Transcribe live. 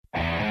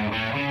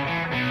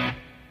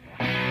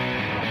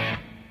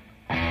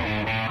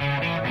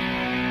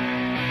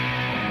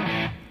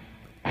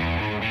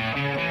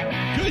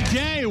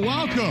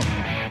welcome.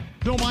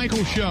 Bill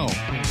Michaels Show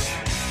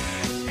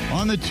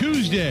on the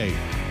Tuesday,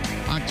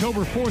 October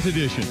 4th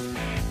edition.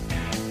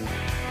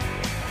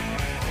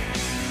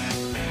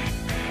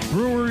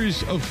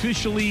 Brewers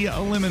officially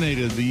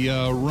eliminated.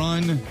 The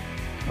run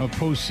of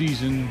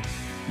postseason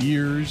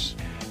years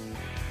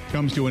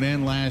comes to an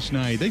end last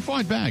night. They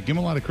fought back. Give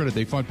them a lot of credit.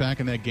 They fought back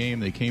in that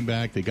game. They came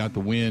back. They got the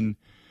win.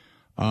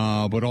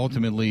 But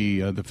ultimately,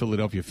 the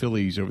Philadelphia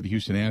Phillies over the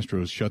Houston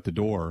Astros shut the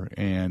door,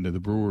 and the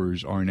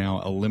Brewers are now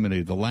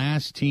eliminated. The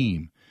last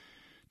team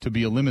to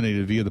be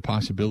eliminated via the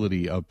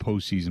possibility of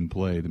postseason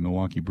play, the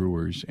Milwaukee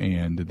Brewers,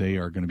 and they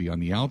are going to be on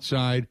the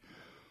outside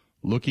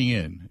looking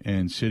in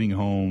and sitting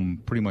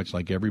home pretty much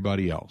like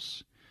everybody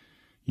else.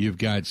 You've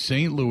got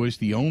St. Louis,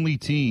 the only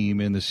team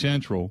in the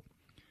Central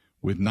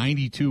with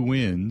 92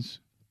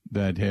 wins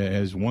that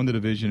has won the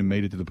division and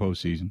made it to the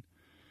postseason.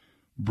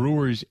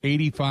 Brewers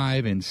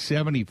 85 and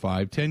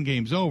 75, 10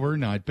 games over,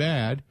 not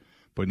bad,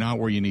 but not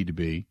where you need to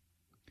be.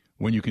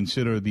 When you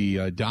consider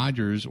the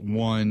Dodgers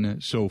won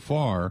so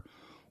far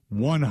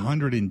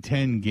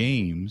 110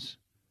 games,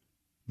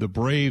 the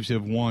Braves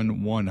have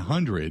won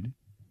 100,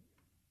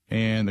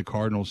 and the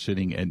Cardinals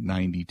sitting at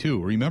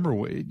 92.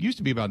 Remember, it used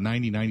to be about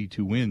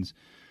 92 wins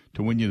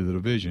to win you to the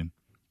division,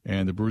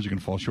 and the Brewers are going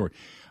to fall short.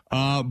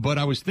 But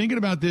I was thinking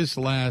about this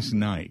last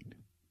night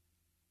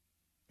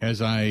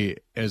as I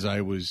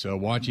was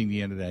watching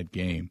the end of that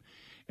game,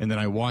 and then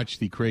I watched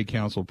the Craig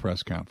Counsell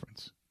press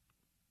conference.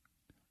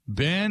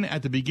 Ben,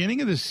 at the beginning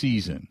of the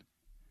season,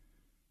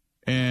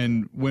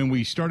 and when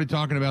we started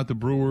talking about the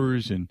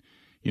Brewers and,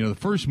 the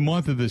first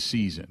month of the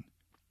season,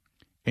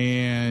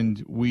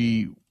 and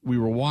we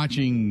were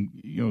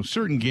watching,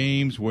 certain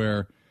games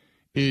where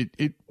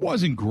it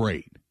wasn't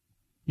great.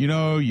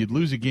 You'd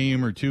lose a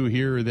game or two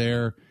here or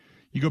there.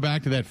 You go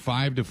back to that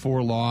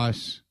 5-4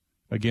 loss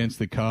against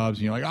the Cubs,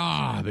 and you're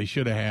like, they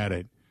should have had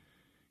it.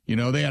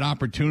 They had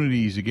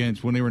opportunities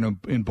against when they were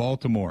in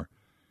Baltimore,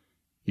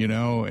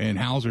 and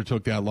Hauser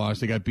took that loss.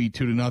 They got beat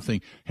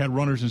 2-0, had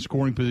runners in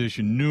scoring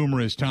position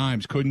numerous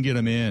times, couldn't get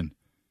them in.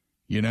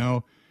 You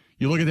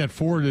look at that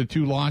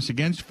 4-2 loss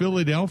against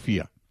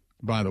Philadelphia,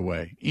 by the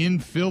way, in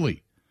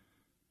Philly.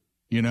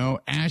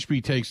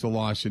 Ashby takes the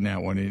loss in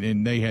that one,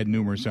 and they had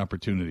numerous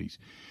opportunities.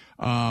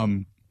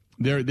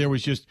 There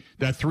was just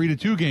that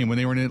 3-2 game when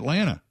they were in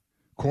Atlanta.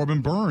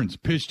 Corbin Burns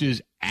pitched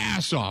his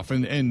ass off,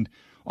 and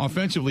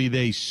offensively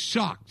they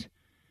sucked.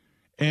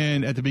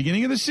 And at the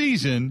beginning of the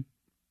season,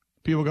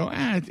 people go,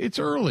 it's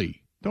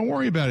early. Don't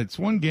worry about it. It's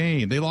one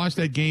game. They lost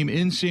that game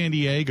in San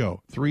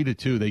Diego,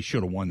 3-2. They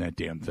should have won that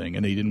damn thing,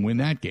 and they didn't win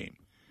that game.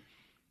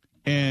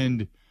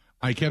 And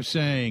I kept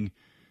saying,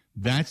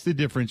 that's the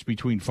difference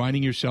between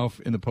finding yourself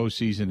in the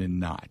postseason and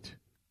not.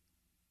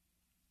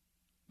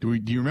 Do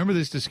you remember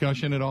this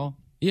discussion at all?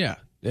 Yeah.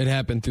 It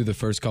happened through the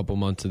first couple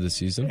months of the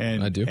season.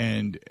 And, I do.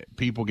 And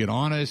people get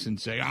on us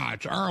and say,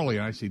 it's early.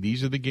 And I say,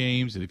 these are the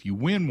games that if you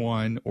win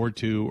 1 or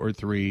 2 or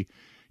 3,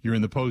 you're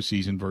in the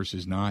postseason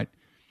versus not.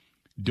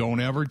 Don't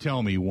ever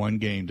tell me one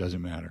game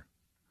doesn't matter.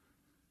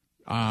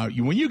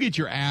 When you get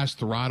your ass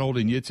throttled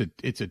and it's a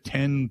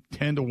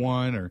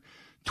 10-1 or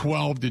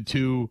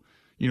 12-2,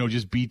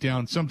 just beat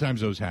down,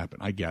 sometimes those happen.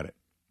 I get it.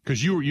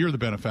 Because you're the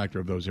benefactor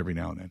of those every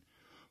now and then.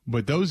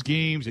 But those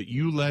games that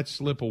you let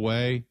slip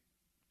away,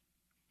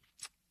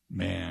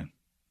 man,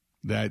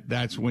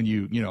 that's when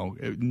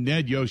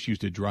Ned Yost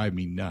used to drive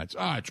me nuts.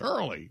 It's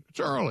early. It's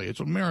early. It's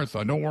a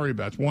marathon. Don't worry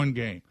about it. It's one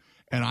game.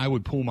 And I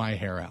would pull my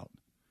hair out.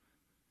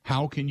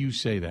 How can you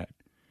say that?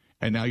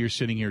 And now you're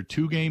sitting here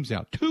 2 games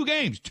out. 2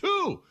 games.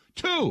 2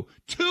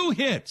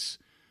 hits.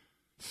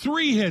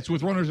 3 hits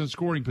with runners in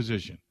scoring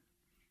position.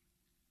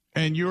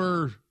 And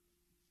you're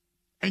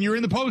in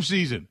the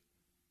postseason.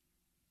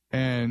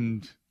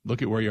 And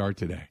look at where you are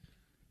today.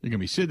 You're going to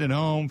be sitting at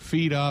home,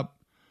 feet up,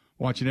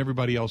 watching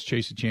everybody else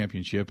chase a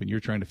championship, and you're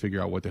trying to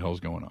figure out what the hell's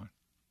going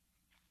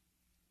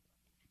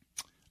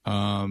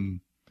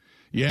on.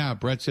 Yeah,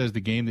 Brett says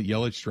the game that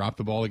Yelich dropped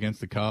the ball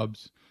against the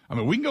Cubs. I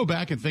mean, we can go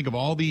back and think of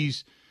all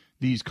these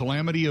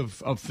calamity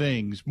of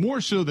things, more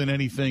so than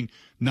anything,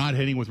 not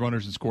hitting with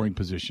runners in scoring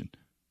position,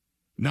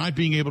 not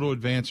being able to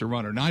advance a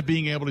runner, not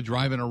being able to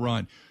drive in a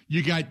run.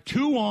 You got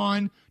 2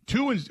 on,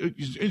 2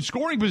 in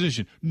scoring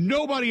position,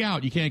 nobody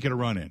out, you can't get a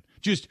run in.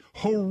 Just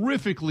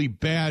horrifically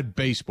bad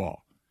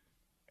baseball.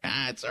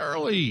 It's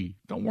early.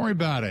 Don't worry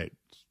about it.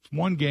 It's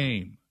one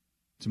game.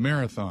 It's a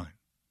marathon.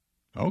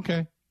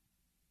 Okay.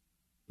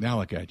 Now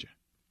look at you.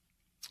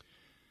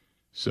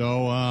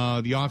 So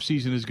the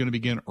offseason is going to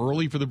begin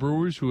early for the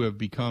Brewers, who have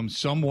become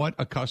somewhat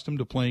accustomed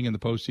to playing in the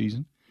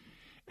postseason.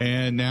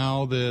 And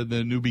now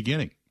the new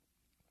beginning.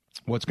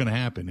 What's going to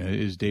happen?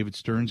 Is David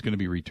Stearns going to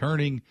be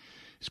returning?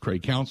 Is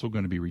Craig Counsell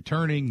going to be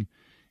returning?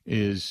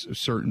 Is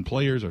certain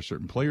players going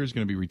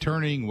to be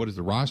returning? What is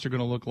the roster going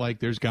to look like?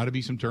 There's got to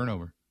be some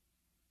turnover.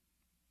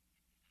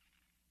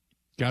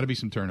 Got to be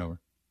some turnover.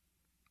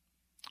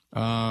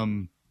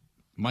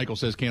 Michael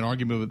says can't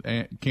argue with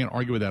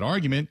that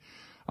argument.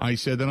 I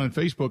said that on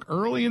Facebook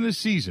early in the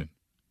season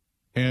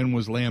and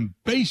was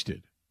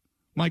lambasted.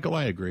 Michael,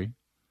 I agree.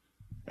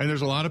 And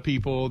there's a lot of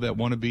people that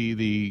want to be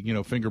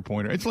the, finger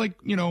pointer. It's like,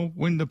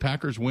 when the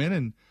Packers win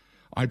and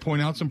I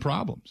point out some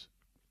problems.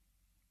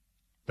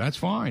 That's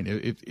fine.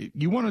 If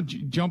you want to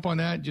jump on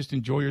that, just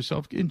enjoy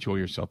yourself.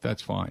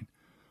 That's fine.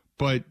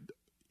 But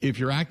if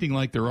you're acting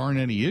like there aren't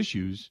any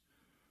issues,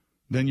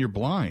 then you're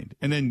blind.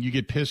 And then you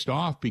get pissed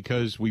off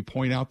because we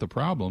point out the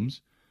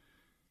problems.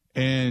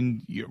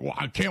 And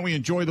can't we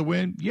enjoy the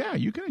win? Yeah,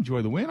 you can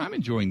enjoy the win. I'm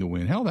enjoying the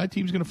win. Hell, that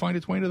team's going to find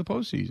its way into the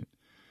postseason.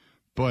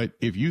 But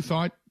if you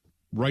thought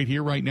right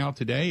here, right now,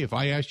 today, if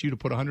I asked you to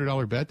put a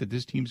 $100 bet that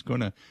this team's going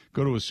to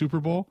go to a Super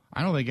Bowl,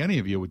 I don't think any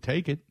of you would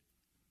take it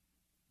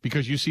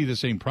because you see the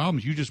same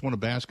problems. You just want to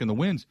bask in the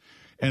wins.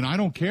 And I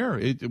don't care.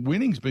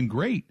 Winning's been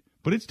great,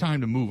 but it's time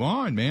to move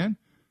on, man.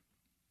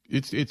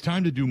 It's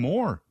time to do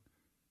more.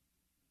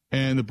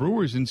 And the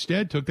Brewers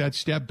instead took that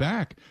step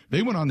back.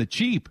 They went on the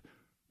cheap.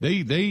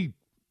 They didn't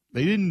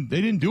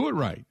do it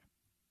right.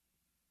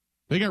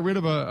 They got rid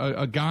of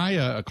a guy,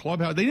 a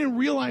clubhouse. They didn't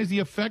realize the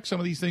effect some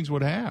of these things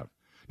would have.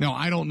 Now,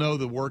 I don't know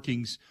the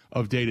workings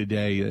of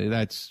day-to-day.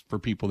 That's for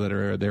people that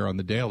are there on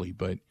the daily.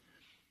 But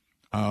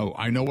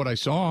I know what I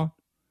saw,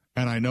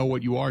 and I know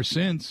what you are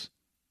since.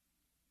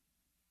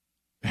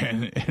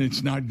 And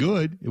it's not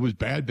good. It was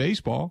bad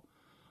baseball.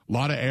 A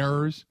lot of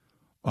errors,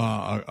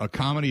 a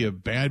comedy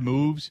of bad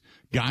moves,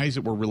 guys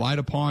that were relied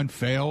upon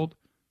failed.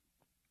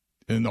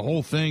 And the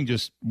whole thing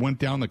just went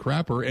down the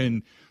crapper,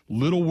 and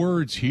little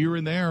words here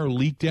and there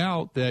leaked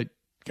out that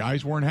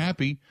guys weren't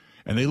happy,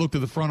 and they looked to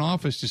the front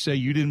office to say,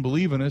 you didn't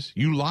believe in us.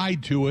 You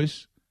lied to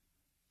us.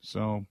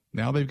 So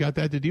now they've got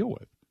that to deal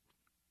with.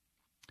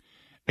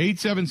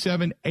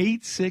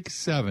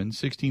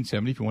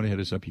 877-867-1670. If you want to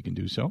hit us up, you can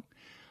do so.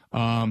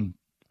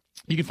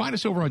 You can find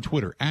us over on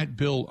Twitter,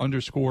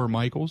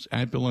 @Bill_Michaels,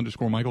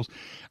 @Bill_Michaels.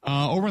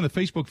 Over on the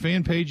Facebook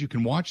fan page, you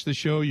can watch the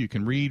show, you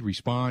can read,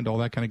 respond, all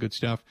that kind of good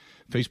stuff.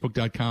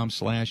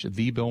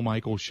 Facebook.com/The Bill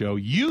Michaels Show.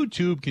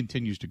 YouTube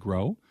continues to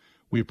grow.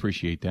 We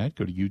appreciate that.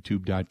 Go to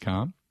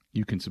YouTube.com.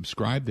 You can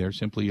subscribe there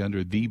simply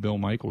under The Bill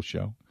Michaels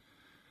Show.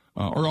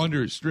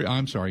 Just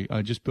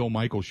Bill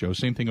Michaels Show.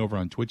 Same thing over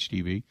on Twitch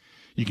TV.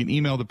 You can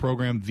email the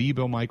program,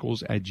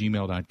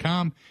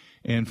 thebillmichaels@gmail.com.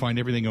 And find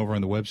everything over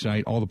on the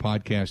website, all the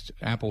podcasts,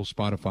 Apple,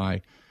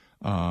 Spotify,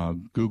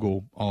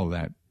 Google, all of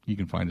that. You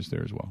can find us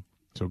there as well.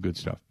 So good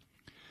stuff.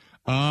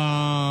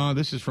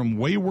 This is from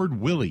Wayward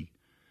Willie,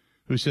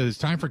 who says, it's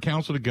time for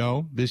Counsell to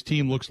go. This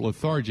team looks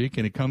lethargic,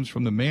 and it comes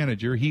from the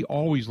manager. He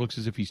always looks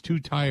as if he's too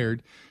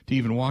tired to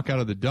even walk out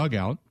of the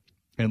dugout,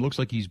 and looks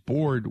like he's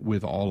bored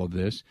with all of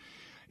this.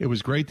 It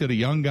was great that a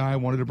young guy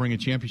wanted to bring a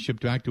championship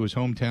back to his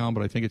hometown,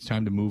 but I think it's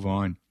time to move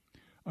on.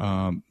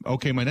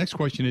 Okay, my next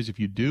question is, if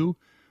you do,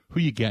 who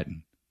you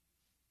getting?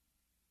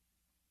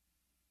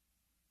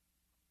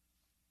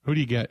 Who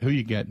you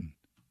getting?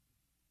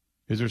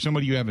 Is there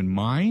somebody you have in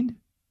mind?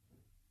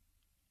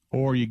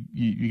 Or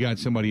you got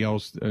somebody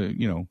else,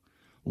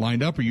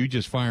 lined up, or you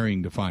just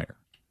firing to fire?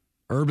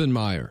 Urban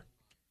Meyer.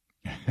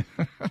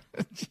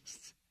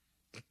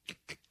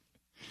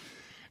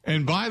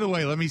 And by the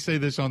way, let me say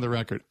this on the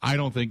record. I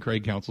don't think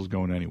Craig Counsell's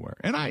going anywhere.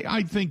 And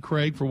I think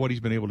Craig, for what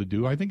he's been able to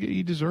do, I think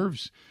he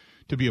deserves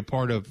to be a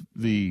part of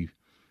the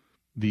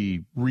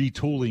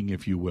retooling,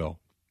 if you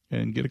will,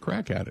 and get a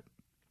crack at it.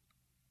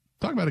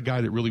 Talk about a guy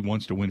that really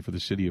wants to win for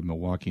the city of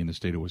Milwaukee and the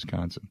state of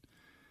Wisconsin.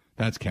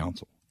 That's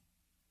Counsell.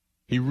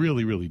 He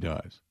really, really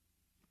does.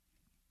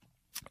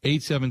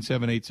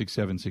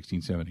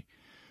 877-867-1670.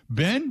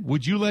 Ben,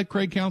 would you let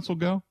Craig Counsell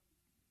go?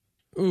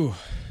 Ooh,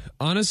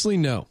 honestly,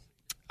 no.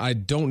 I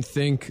don't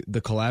think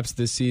the collapse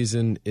this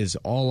season is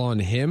all on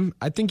him.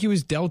 I think he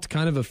was dealt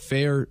kind of a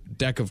fair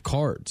deck of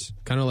cards,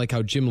 kind of like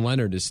how Jim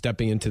Leonard is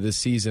stepping into this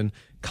season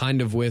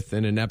kind of with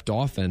an inept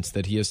offense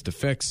that he has to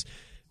fix.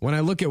 When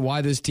I look at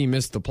why this team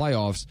missed the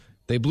playoffs,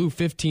 they blew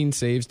 15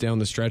 saves down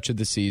the stretch of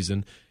the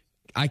season.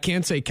 I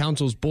can't say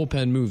Counsell's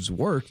bullpen moves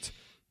worked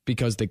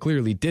because they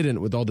clearly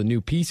didn't with all the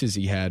new pieces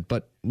he had,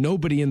 but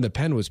nobody in the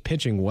pen was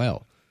pitching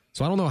well.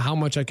 So I don't know how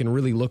much I can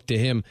really look to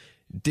him.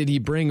 Did he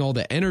bring all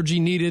the energy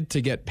needed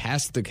to get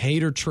past the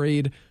Hader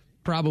trade?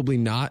 Probably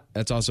not.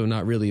 That's also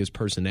not really his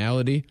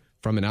personality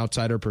from an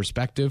outsider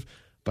perspective.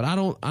 But I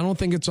don't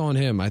think it's on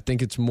him. I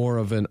think it's more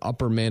of an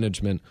upper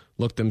management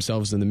look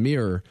themselves in the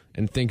mirror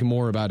and think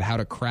more about how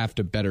to craft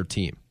a better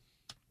team.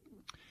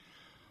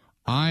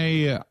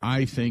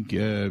 I think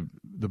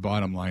the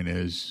bottom line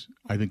is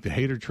I think the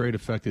Hader trade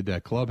affected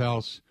that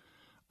clubhouse.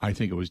 I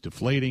think it was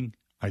deflating.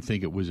 I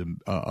think it was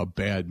a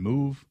bad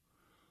move.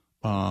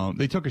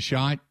 They took a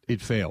shot.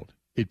 It failed.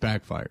 It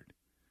backfired.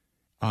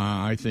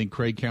 I think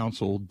Craig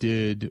Counsell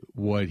did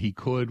what he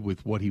could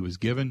with what he was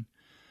given.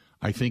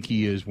 I think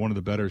he is one of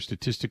the better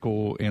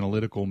statistical,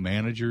 analytical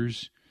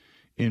managers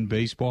in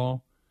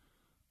baseball.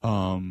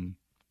 And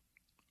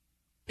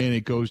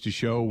it goes to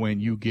show when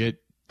you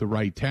get the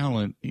right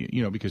talent,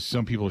 because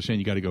some people are saying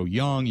you got to go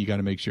young, you got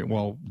to make sure.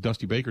 Well,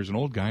 Dusty Baker's an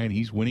old guy, and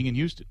he's winning in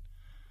Houston.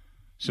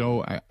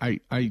 So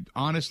I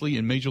honestly,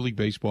 in Major League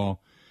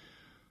Baseball,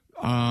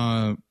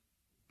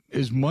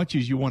 as much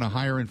as you want to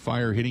hire and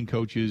fire hitting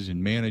coaches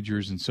and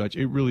managers and such,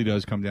 it really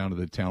does come down to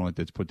the talent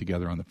that's put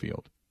together on the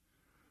field.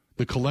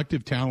 the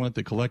collective talent,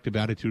 the collective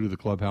attitude of the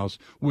clubhouse,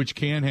 which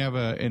can have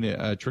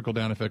a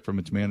trickle-down effect from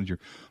its manager,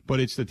 but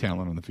it's the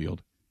talent on the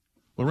field.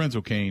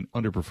 Lorenzo Cain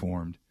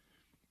underperformed.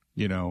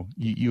 You know,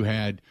 you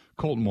had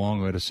Colton Wong,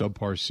 who had a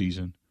subpar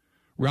season.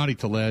 Rowdy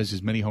Tellez,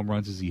 as many home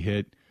runs as he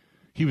hit,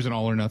 he was an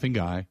all-or-nothing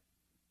guy.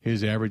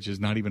 His average is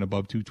not even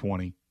above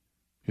 220.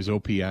 His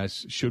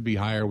OPS should be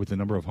higher with the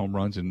number of home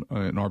runs and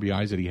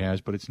RBIs that he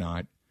has, but it's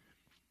not.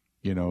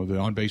 You know, the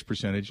on-base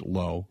percentage,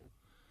 low.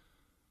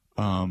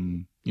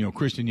 You know,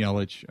 Christian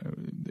Yelich,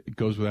 it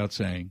goes without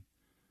saying.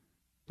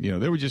 You know,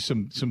 there were just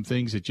some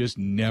things that just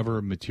never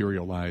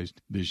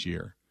materialized this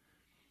year.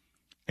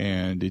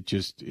 And it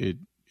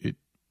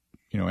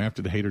you know,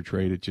 after the Hader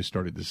trade, it just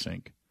started to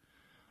sink.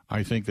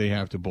 I think they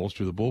have to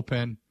bolster the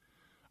bullpen.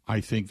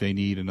 I think they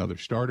need another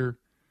starter.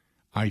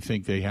 I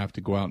think they have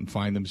to go out and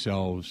find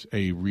themselves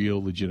a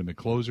real legitimate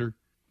closer.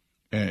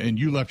 And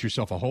you left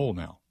yourself a hole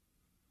now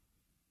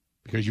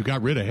because you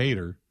got rid of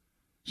Hader.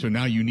 So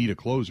now you need a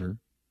closer,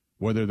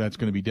 whether that's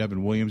going to be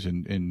Devin Williams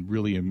and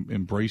really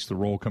embrace the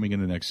role coming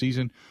into next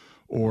season.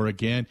 Or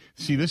again,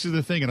 see, this is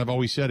the thing, and I've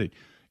always said it.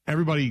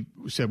 Everybody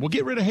said, well,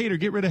 get rid of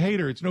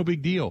Hader. It's no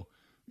big deal.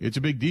 It's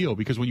a big deal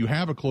because when you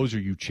have a closer,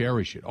 you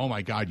cherish it. Oh,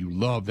 my God, you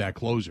love that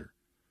closer.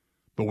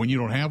 But when you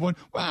don't have one,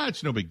 well,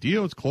 it's no big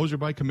deal. It's closer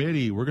by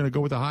committee. We're going to go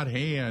with a hot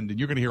hand, and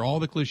you're going to hear all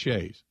the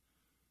cliches.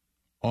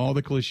 All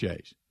the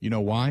cliches. You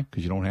know why?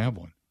 Because you don't have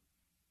one.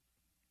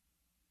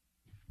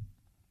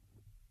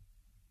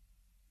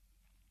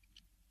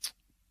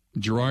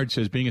 Gerard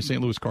says, being a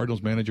St. Louis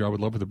Cardinals manager, I would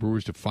love for the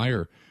Brewers to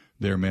fire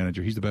their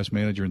manager. He's the best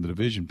manager in the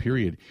division,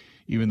 period.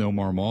 Even though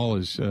Marmol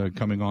is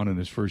coming on in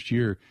his first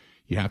year,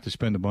 you have to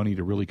spend the money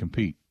to really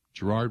compete.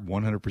 Gerard,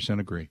 100%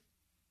 agree.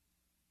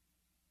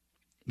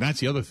 That's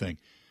the other thing.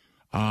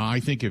 I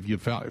think if you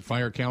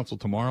fire Counsell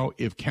tomorrow,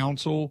 if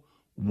Counsell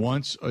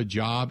wants a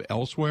job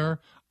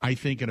elsewhere, I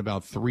think in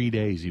about 3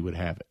 days he would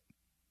have it.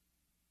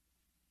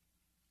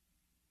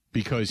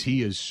 Because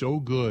he is so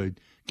good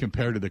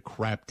compared to the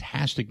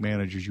craptastic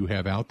managers you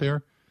have out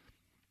there.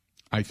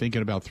 I think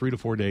in about 3 to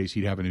 4 days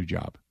he'd have a new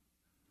job.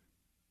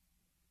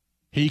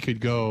 He could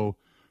go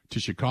to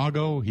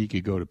Chicago. He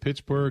could go to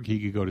Pittsburgh. He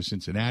could go to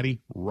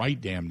Cincinnati. Right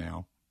damn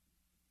now.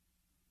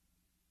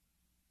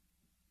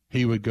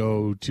 He would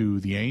go to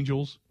the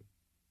Angels,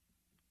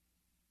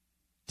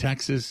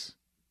 Texas.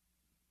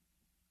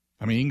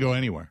 I mean, he can go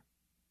anywhere.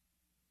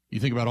 You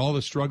think about all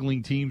the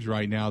struggling teams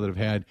right now that have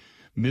had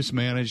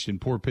mismanaged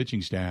and poor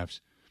pitching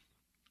staffs.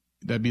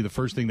 That'd be the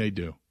first thing they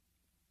do.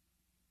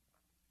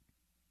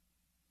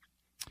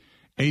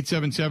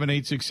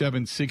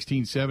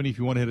 877-867-1670 if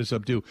you want to hit us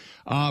up, too.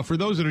 For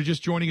those that are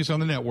just joining us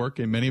on the network,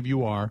 and many of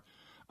you are,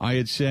 I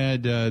had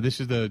said this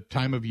is the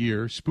time of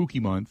year, spooky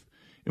month,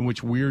 in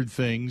which weird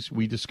things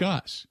we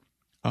discuss.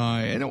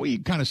 And we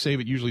kind of save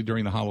it usually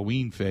during the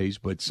Halloween phase,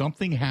 but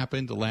something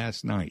happened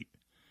last night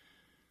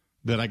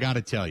that I got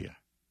to tell you.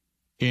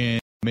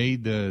 And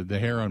made the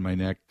hair on my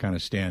neck kind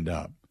of stand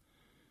up.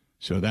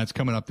 So that's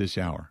coming up this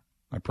hour.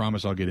 I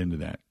promise I'll get into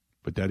that.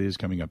 But that is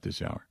coming up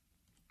this hour.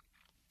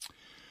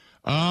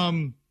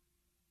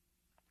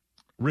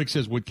 Rick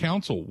says, would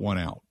Counsell want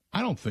out?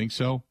 I don't think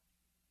so.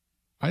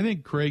 I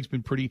think Craig's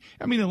been pretty,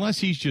 unless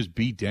he's just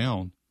beat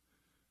down.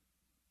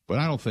 But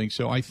I don't think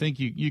so. I think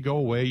you go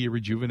away, you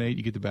rejuvenate,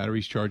 you get the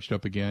batteries charged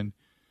up again,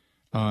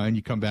 and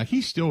you come back.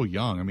 He's still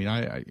young.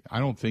 I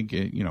don't think,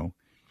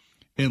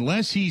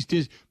 unless he's,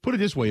 put it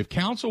this way, if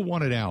Counsell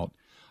wanted out,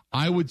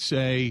 I would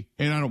say,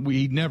 and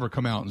he'd never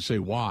come out and say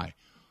why.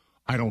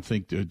 I don't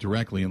think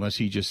directly, unless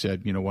he just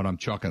said, you know what, I'm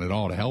chucking it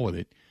all, to hell with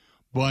it.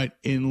 But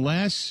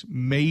unless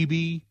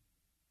maybe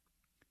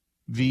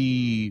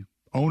the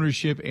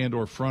ownership and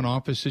or front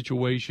office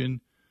situation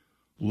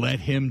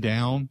let him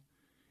down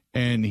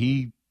and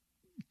he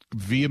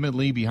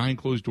vehemently behind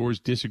closed doors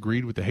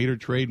disagreed with the Hader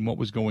trade and what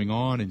was going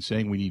on and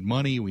saying we need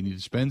money, we need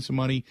to spend some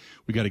money,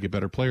 we got to get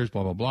better players,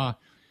 blah, blah, blah.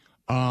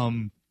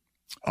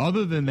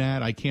 Other than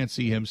that, I can't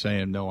see him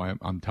saying, no,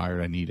 I'm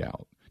tired, I need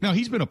out. Now,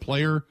 he's been a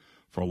player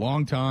for a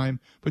long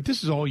time, but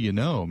this is all you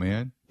know,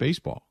 man,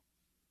 baseball.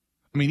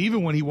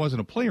 Even when he wasn't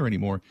a player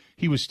anymore,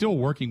 he was still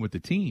working with the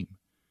team.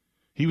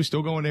 He was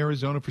still going to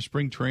Arizona for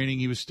spring training.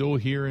 He was still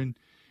here in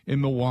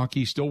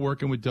Milwaukee, still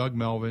working with Doug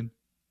Melvin,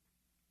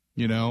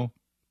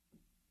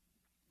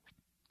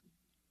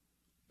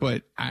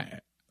 But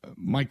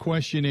my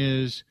question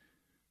is,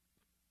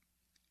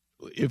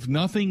 if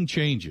nothing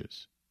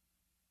changes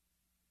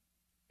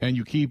and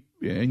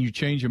you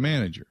change a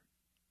manager,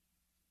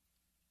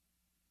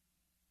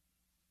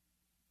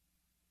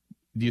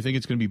 do you think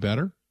it's going to be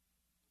better?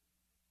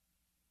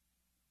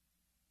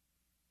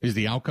 Is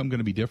the outcome going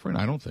to be different?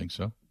 I don't think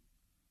so.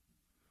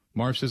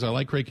 Marv says, I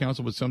like Craig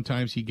Counsell, but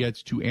sometimes he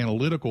gets too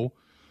analytical.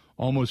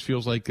 Almost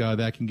feels like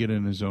that can get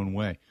in his own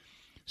way.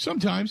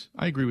 Sometimes.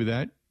 I agree with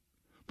that.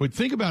 But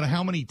think about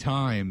how many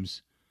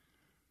times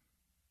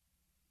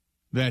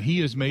that he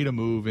has made a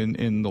move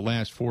in the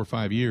last 4 or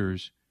 5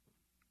 years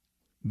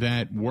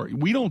that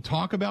we don't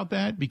talk about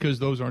that because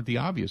those aren't the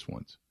obvious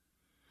ones.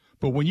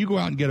 But when you go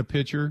out and get a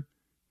pitcher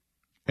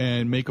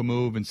and make a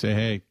move and say,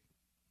 hey,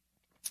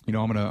 I'm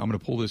gonna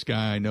pull this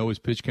guy. I know his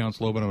pitch count's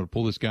low, but I'm gonna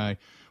pull this guy.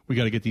 We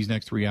got to get these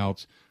next 3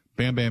 outs.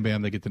 Bam, bam,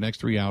 bam. They get the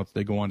next 3 outs.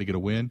 They go on to get a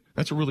win.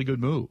 That's a really good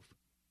move.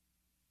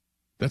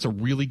 That's a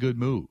really good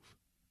move.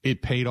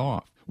 It paid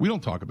off. We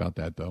don't talk about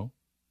that, though.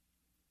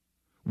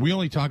 We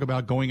only talk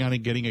about going on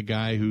and getting a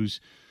guy who's,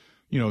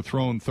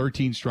 thrown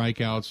 13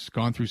 strikeouts,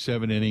 gone through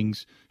 7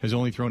 innings, has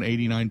only thrown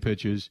 89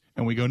 pitches,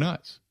 and we go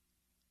nuts.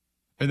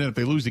 And then if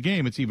they lose the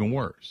game, it's even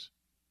worse.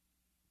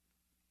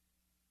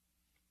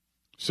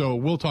 So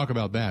we'll talk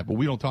about that, but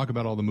we don't talk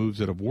about all the moves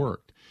that have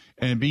worked.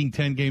 And being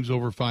 10 games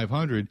over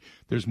 500,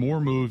 there's more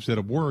moves that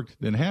have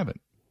worked than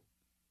haven't.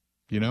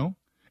 And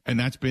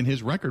that's been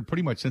his record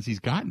pretty much since he's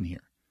gotten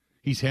here.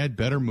 He's had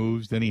better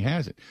moves than he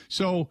hasn't.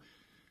 So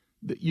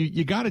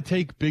you got to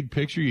take big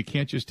picture. You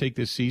can't just take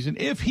this season.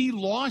 If he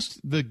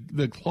lost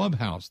the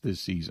clubhouse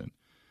this season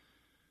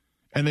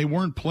and they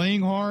weren't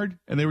playing hard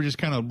and they were just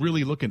kind of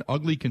really looking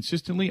ugly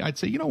consistently, I'd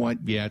say, you know what?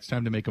 Yeah, it's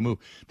time to make a move.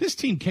 This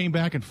team came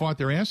back and fought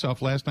their ass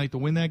off last night to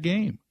win that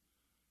game.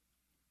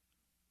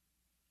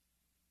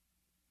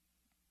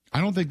 I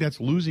don't think that's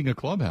losing a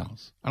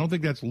clubhouse. I don't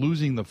think that's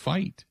losing the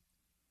fight.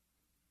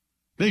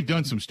 They've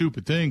done some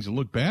stupid things and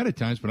look bad at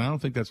times, but I don't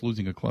think that's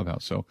losing a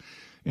clubhouse. So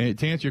to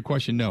answer your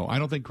question, no. I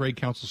don't think Craig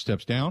Counsell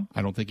steps down.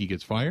 I don't think he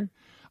gets fired.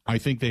 I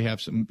think they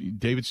have some –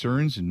 David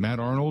Stearns and Matt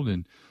Arnold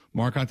and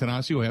Mark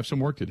Antanasio have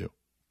some work to do,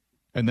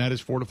 and that is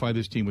fortify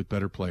this team with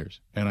better players.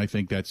 And I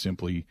think that's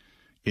simply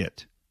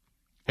it.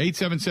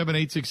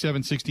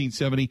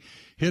 877-867-1670.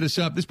 Hit us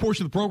up. This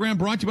portion of the program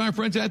brought to you by our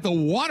friends at the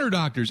Water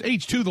Doctors,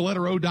 H2, the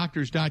letter O,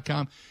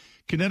 doctors.com.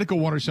 Connecticut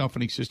Water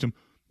Softening System,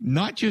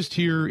 not just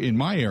here in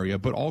my area,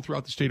 but all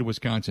throughout the state of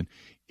Wisconsin.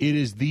 It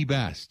is the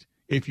best.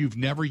 If you've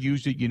never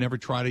used it, you never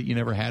tried it, you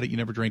never had it, you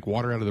never drank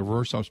water out of the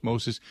reverse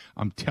osmosis,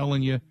 I'm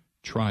telling you,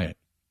 try it.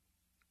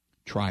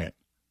 Try it.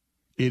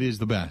 It is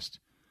the best.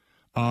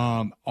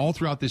 All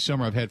throughout this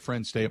summer, I've had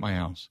friends stay at my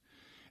house.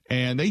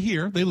 And they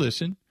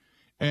listen,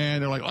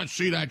 and they're like, let's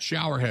see that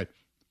shower head.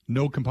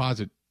 No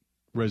composite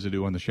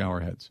residue on the shower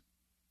heads.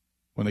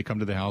 When they come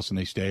to the house and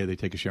they stay, they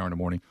take a shower in the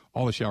morning,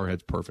 all the shower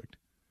heads perfect.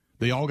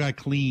 They all got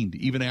cleaned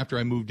even after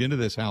I moved into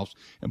this house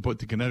and put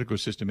the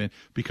Connecticut system in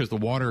because the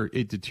water,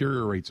 it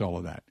deteriorates all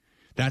of that.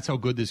 That's how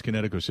good this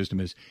Connecticut system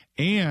is.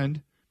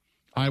 And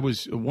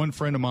one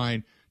friend of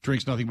mine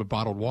drinks nothing but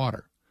bottled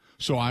water.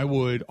 So I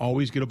would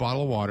always get a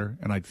bottle of water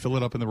and I'd fill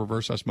it up in the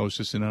reverse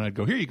osmosis and then I'd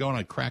go, here you go, and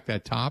I'd crack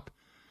that top,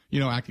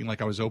 acting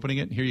like I was opening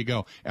it. Here you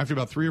go. After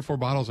about 3 or 4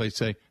 bottles, I'd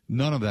say,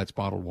 none of that's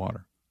bottled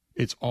water.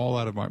 It's all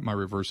out of my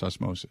reverse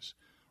osmosis.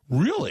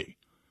 Really?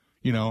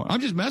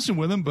 I'm just messing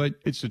with him, but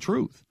it's the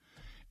truth.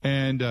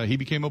 And he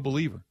became a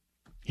believer.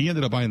 He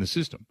ended up buying the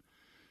system.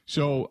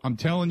 So I'm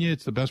telling you,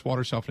 it's the best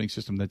water softening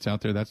system that's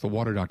out there. That's the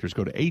Water Doctors.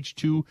 Go to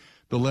H2,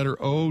 the letter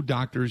O,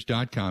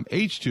 doctors.com.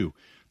 H2,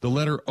 the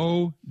letter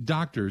O,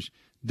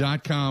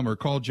 doctors.com, or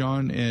call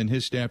John and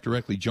his staff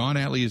directly. John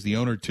Atlee is the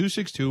owner,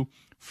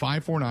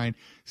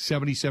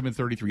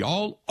 262-549-7733,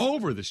 all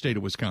over the state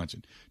of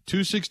Wisconsin.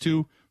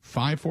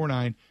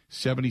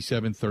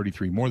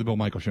 262-549-7733. More of the Bill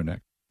Michaels Show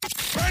next.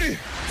 Ready?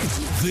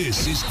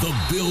 This is the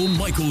Bill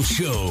Michaels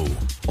Show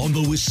on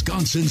the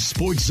Wisconsin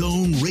Sports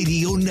Zone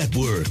Radio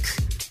Network.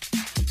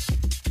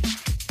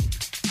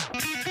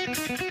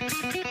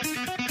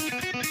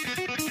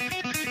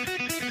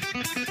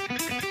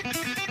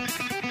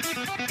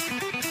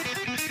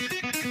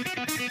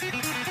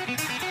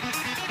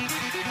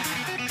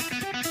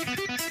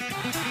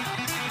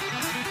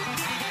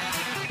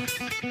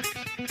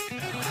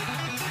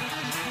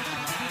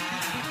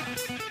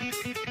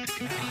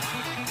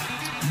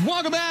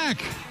 Welcome back.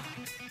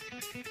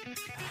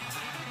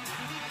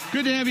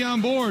 Good to have you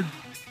on board.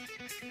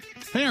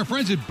 Hey, our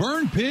friends at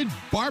Burn Pit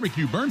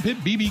Barbecue,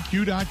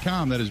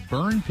 burnpitbbq.com. That is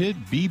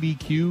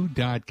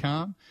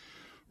burnpitbbq.com.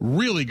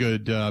 Really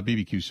good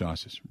BBQ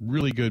sauces.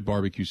 Really good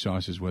barbecue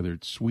sauces, whether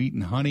it's sweet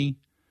and honey,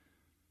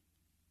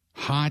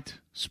 hot,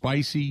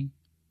 spicy,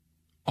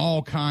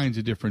 all kinds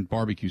of different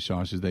barbecue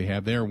sauces they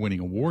have. They're winning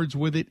awards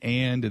with it,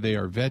 and they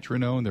are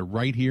veteran-owned. They're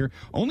right here.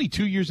 Only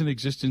 2 years in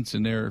existence,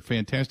 and they're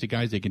fantastic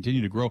guys. They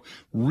continue to grow.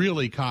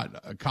 Really caught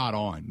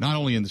on, not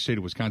only in the state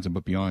of Wisconsin,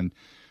 but beyond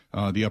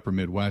the upper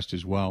Midwest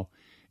as well,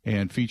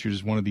 and featured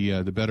as one of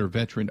the better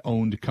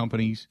veteran-owned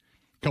companies.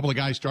 A couple of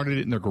guys started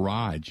it in their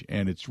garage,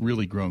 and it's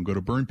really grown. Go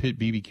to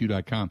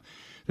burnpitbbq.com.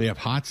 They have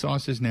hot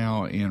sauces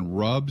now and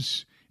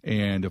rubs,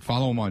 and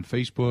follow them on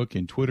Facebook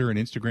and Twitter and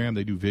Instagram.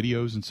 They do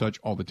videos and such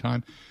all the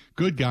time.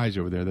 Good guys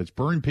over there. That's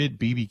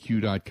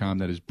burnpitbbq.com.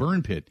 That is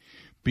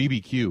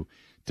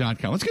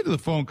burnpitbbq.com. Let's get to the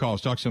phone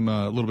calls, talk some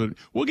a little bit.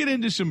 We'll get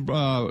into some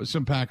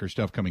Packer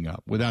stuff coming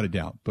up, without a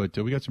doubt. But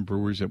we got some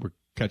Brewers that we're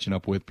catching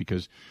up with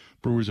because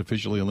Brewers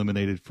officially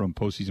eliminated from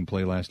postseason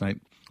play last night.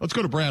 Let's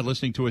go to Brad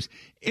listening to us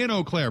in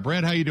Eau Claire.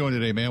 Brad, how you doing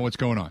today, man? What's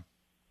going on?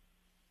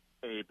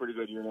 Hey, pretty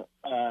good unit.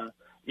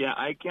 Yeah,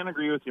 I can't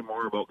agree with you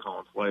more about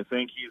Counsell. I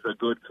think he's a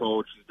good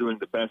coach. He's doing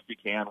the best he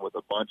can with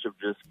a bunch of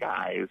just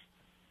guys.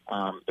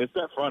 It's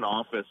that front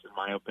office, in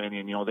my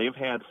opinion. They've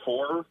had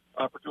 4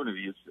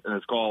 opportunities, and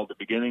it's called the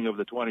beginning of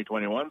the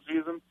 2021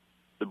 season,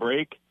 the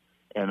break,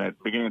 and at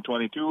the beginning of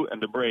 22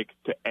 and the break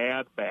to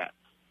add bats.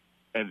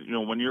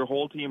 And, when your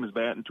whole team is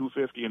batting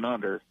 250 and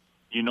under,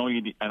 you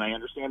need, and I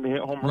understand to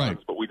hit home runs,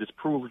 but we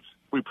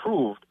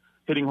proved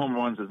hitting home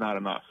runs is not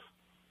enough.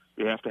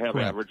 You have to have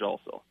average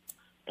also.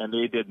 And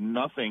they did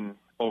nothing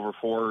over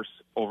four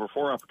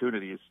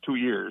opportunities, 2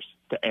 years,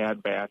 to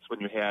add bats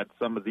when you had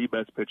some of the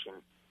best pitching.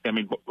 I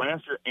mean,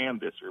 last year and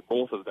this year,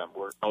 both of them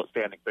were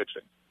outstanding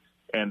pitching.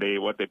 And they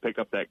pick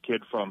up that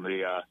kid from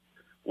the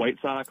White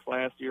Sox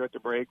last year at the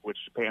break, which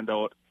panned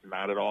out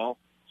not at all.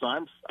 So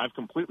I've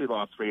completely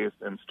lost faith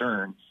in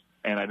Stearns,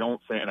 and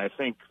I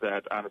think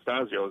that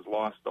Anastasio has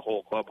lost the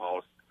whole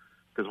clubhouse,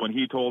 because when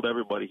he told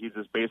everybody he's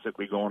just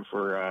basically going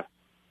for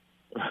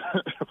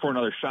for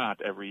another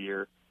shot every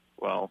year.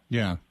 Well,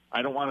 yeah,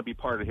 I don't want to be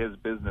part of his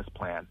business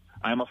plan.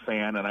 I'm a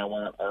fan, and I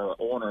want an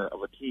owner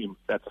of a team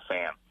that's a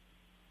fan.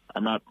 I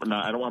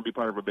don't want to be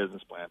part of a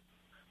business plan.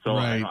 So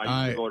I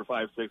used to go to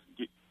 5-6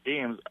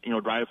 games,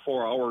 drive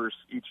 4 hours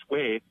each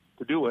way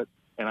to do it,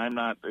 and I'm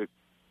not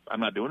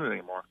doing it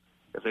anymore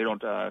if they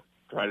don't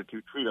try to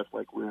treat us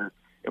like we're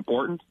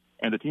important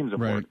and the team's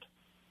important. Right.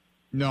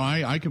 No,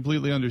 I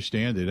completely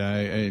understand it.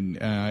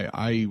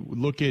 I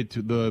look at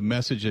the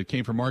message that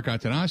came from Mark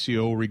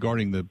Attanasio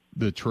regarding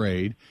the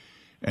trade,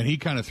 and he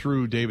kind of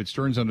threw David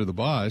Stearns under the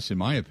bus, in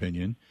my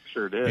opinion.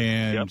 Sure did.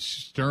 And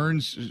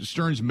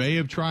Stearns may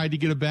have tried to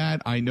get a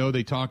bat. I know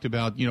they talked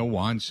about,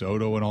 Juan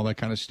Soto and all that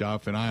kind of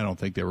stuff, and I don't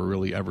think they were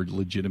really ever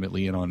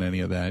legitimately in on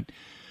any of that.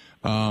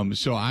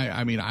 So,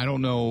 I mean, I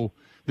don't know.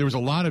 There was a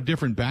lot of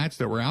different bats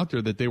that were out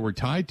there that they were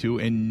tied to,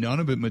 and none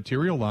of it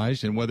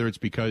materialized. And whether it's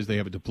because they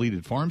have a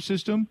depleted farm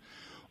system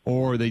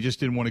or they just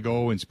didn't want to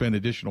go and spend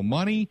additional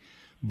money,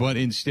 but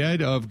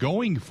instead of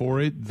going for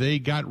it, they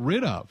got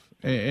rid of.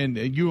 And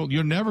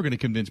you're never going to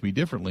convince me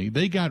differently.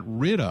 They got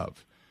rid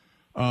of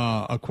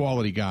a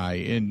quality guy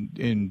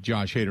in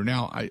Josh Hader.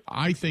 Now,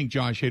 I think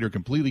Josh Hader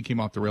completely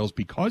came off the rails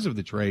because of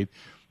the trade,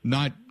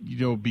 not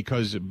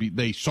because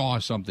they saw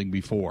something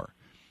before.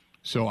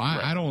 So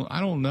I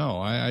don't know.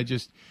 I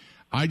just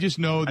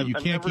know that you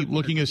can't keep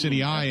looking us in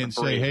the eye and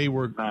say, "Hey,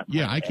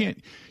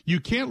 You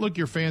can't look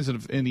your fans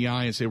in the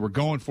eye and say we're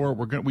going for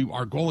it.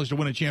 Our goal is to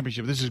win a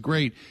championship. This is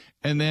great,"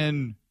 and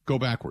then go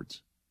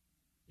backwards.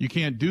 You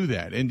can't do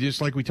that. And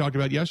just like we talked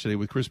about yesterday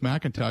with Chris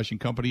McIntosh and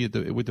company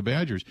with the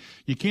Badgers,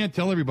 you can't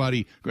tell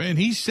everybody. And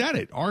he said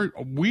it.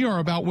 We are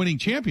about winning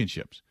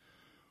championships.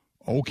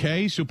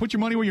 Okay, so put your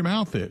money where your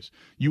mouth is.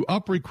 You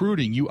up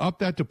recruiting, you up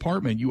that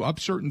department, you up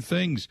certain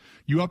things,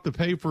 you up the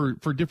pay for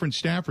different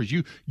staffers.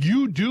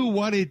 You do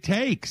what it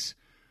takes.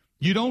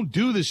 You don't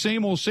do the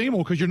same old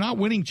because you're not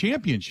winning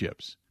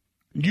championships.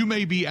 You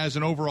may be as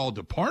an overall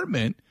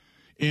department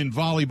in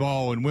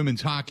volleyball and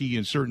women's hockey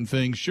and certain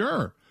things,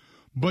 sure,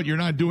 but you're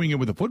not doing it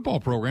with a football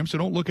program, so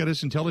don't look at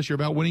us and tell us you're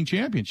about winning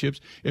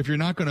championships if you're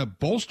not going to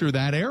bolster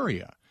that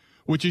area,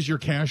 which is your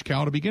cash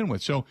cow to begin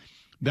with. So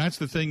that's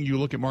the thing. You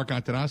look at Mark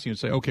Attanasio and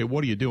say, okay,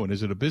 what are you doing?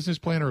 Is it a business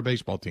plan or a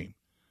baseball team?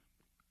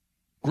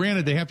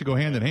 Granted, they have to go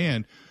hand in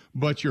hand,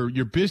 but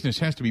your business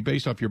has to be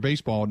based off your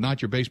baseball,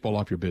 not your baseball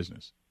off your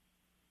business.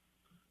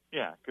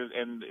 Yeah,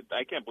 and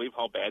I can't believe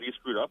how bad he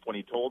screwed up when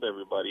he told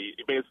everybody.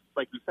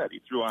 Like you said,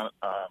 he threw on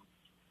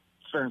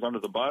Stearns under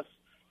the bus.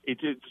 He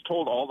just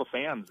told all the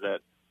fans that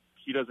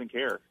he doesn't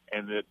care,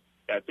 and that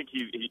I think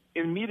he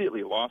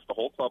immediately lost the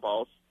whole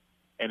clubhouse,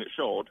 and it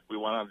showed. We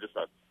went on just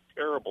a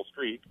terrible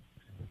streak.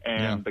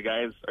 And the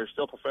guys are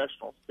still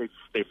professionals.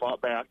 They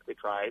fought back. They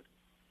tried.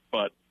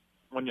 But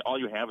when all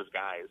you have is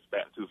guys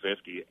batting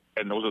 250,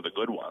 and those are the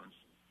good ones,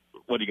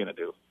 what are you going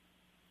to do?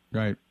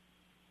 Right.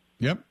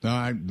 Yep.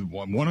 I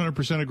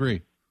 100%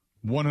 agree.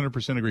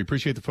 100% agree.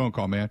 Appreciate the phone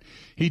call, man.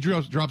 He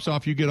drops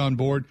off. You get on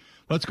board.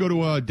 Let's go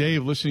to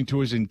Dave listening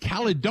to us in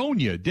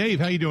Caledonia.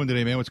 Dave, how you doing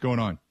today, man? What's going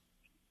on?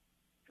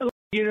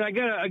 I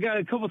got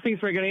a couple of things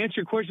where I got to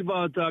answer your question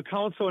about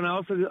Counsell, and I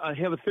also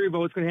have a theory about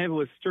what's going to happen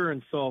with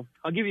Stearns. So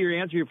I'll give you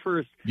your answer here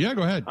first. Yeah,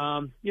 go ahead.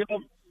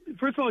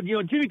 First of all,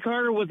 Jimmy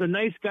Carter was a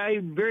nice guy,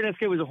 very nice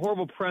guy. Was a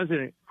horrible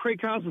president. Craig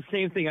Counsell,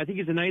 same thing. I think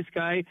he's a nice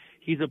guy.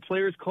 He's a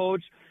player's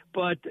coach.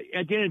 But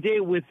at the end of the day,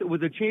 with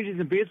the changes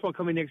in baseball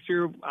coming next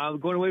year,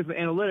 going away from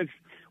analytics,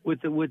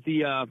 with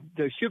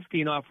the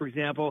shifting off, for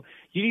example,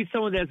 you need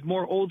someone that's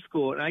more old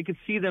school. And I could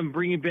see them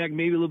bringing back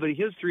maybe a little bit of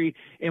history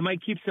and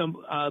might keep some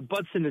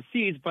butts in the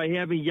seats by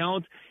having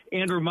Yount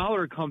and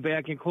Mahler come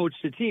back and coach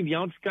the team.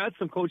 Yount's got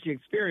some coaching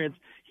experience.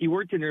 He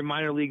worked in their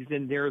minor leagues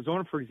in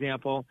Arizona, for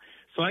example.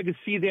 So I could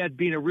see that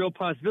being a real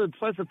possibility.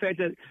 Plus the fact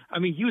that,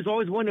 he was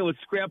always one that would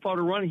scrap out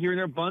a run here and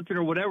there, bunting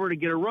or whatever to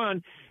get a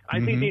run. I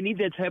think they need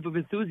that type of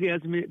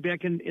enthusiasm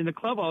back in the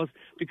clubhouse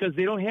because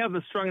they don't have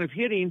a strong enough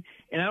hitting,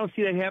 and I don't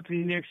see that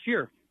happening next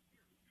year.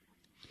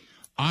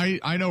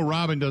 I know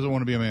Robin doesn't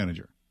want to be a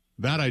manager.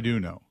 That I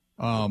do know.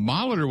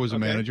 Molitor was a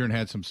manager and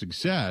had some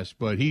success,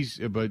 but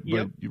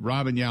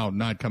Robin Yao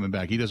not coming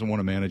back. He doesn't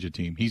want to manage a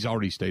team. He's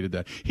already stated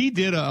that. He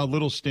did a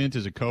little stint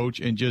as a coach,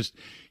 and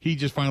he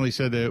just finally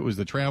said that it was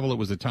the travel, it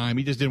was the time.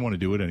 He just didn't want to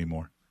do it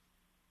anymore.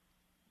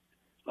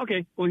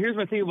 Okay, well, here's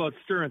my thing about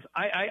Stearns.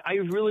 I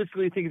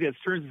realistically think that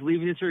Stearns is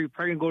leaving this year. He's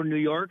probably going to go to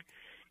New York.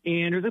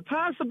 And there's a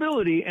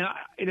possibility,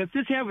 and if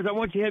this happens, I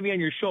want you to have me on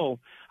your show.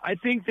 I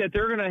think that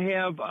they're going to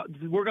have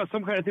work out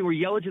some kind of thing where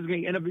Yelich is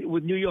going to end up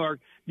with New York.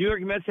 New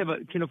York Mets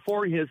can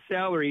afford his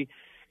salary,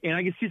 and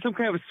I can see some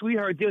kind of a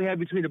sweetheart deal have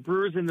between the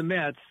Brewers and the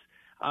Mets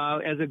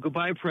as a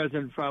goodbye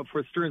present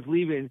for Stearns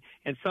leaving,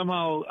 and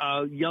somehow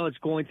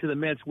Yelich going to the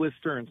Mets with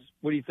Stearns.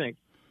 What do you think?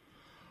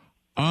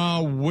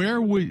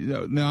 Where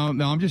would now?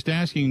 I'm just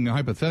asking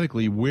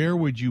hypothetically. Where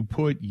would you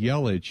put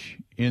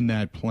Yelich in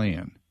that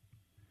plan?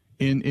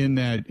 In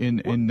that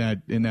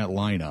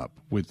lineup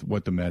with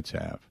what the Mets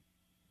have?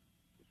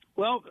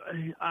 Well,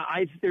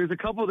 there's a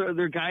couple of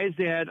other guys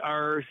that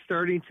are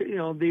starting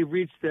to, they've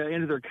reached the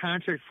end of their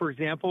contract, for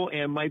example,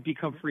 and might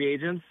become free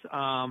agents.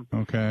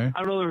 Okay. I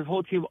don't know their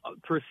whole team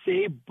per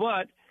se,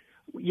 but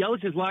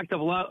Yelich is locked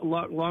up a lot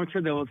long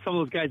term than some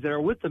of those guys that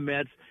are with the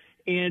Mets,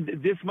 and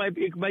it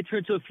might turn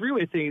into a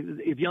three-way thing.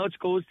 If Yelich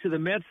goes to the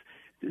Mets,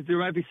 there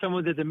might be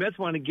someone that the Mets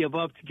want to give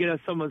up to get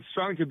someone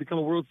strong to become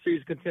a World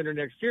Series contender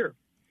next year.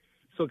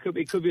 So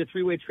it could be a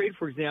three-way trade,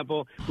 for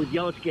example, with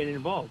Yelich getting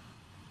involved.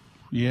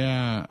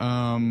 Yeah,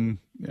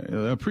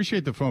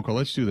 appreciate the phone call.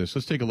 Let's do this.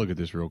 Let's take a look at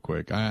this real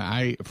quick.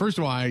 First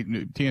of all,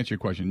 to answer your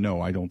question, no,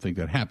 I don't think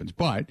that happens.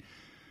 But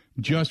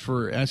just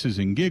for S's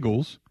and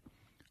giggles,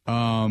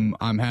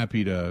 I'm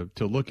happy to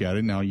look at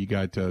it. Now you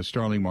got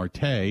Starling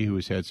Marte, who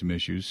has had some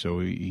issues, so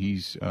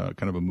he's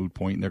kind of a moot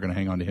point, and they're going to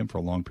hang on to him for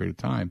a long period of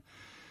time.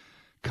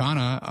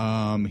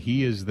 Kana,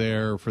 he is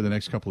there for the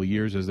next couple of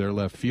years as their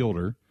left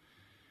fielder.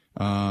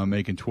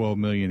 Making $12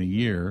 million a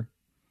year.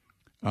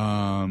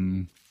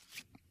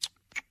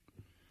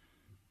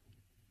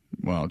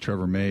 Well,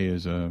 Trevor May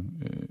is no.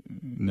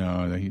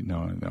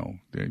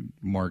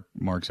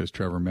 Mark says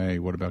Trevor May.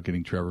 What about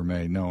getting Trevor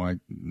May? No,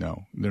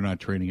 they're not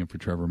trading him for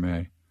Trevor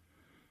May.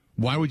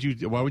 Why would you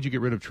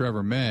get rid of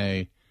Trevor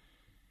May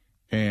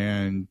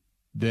and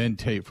then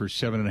take for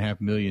 $7.5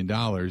 million,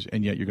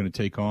 and yet you're going to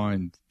take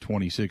on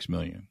 $26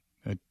 million?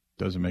 That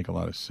doesn't make a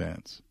lot of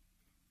sense,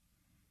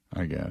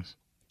 I guess.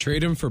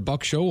 Trade him for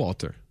Buck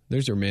Showalter.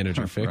 There's your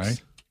manager fix.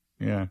 Right?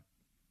 Yeah.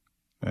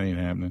 That ain't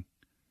happening.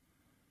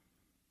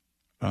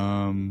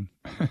 And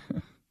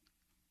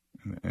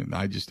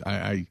I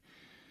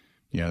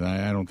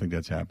don't think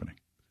that's happening.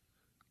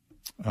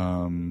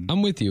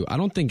 I'm with you. I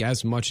don't think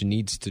as much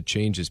needs to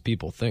change as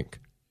people think.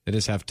 They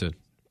just have to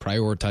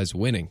prioritize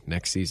winning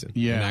next season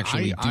and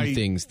actually do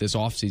things this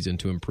offseason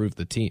to improve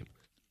the team.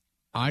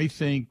 I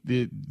think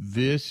that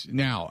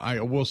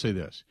I will say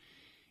this.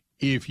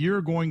 If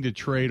you're going to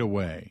trade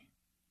away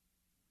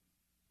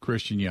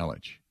Christian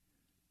Yelich,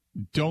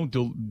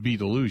 don't be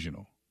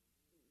delusional,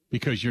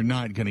 because you're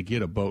not going to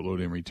get a boatload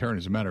in return.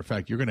 As a matter of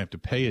fact, you're going to have to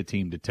pay a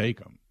team to take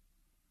him.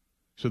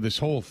 So this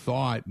whole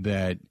thought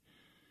that,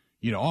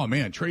 oh,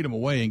 man, trade him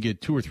away and get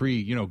 2 or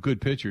 3,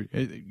 good pitchers.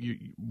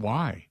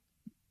 Why?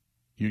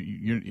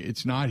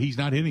 He's not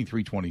hitting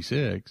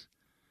 326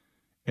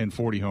 and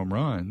 40 home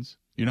runs.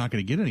 You're not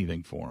going to get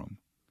anything for him.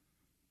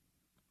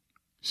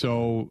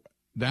 So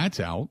that's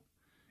out.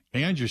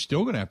 And you're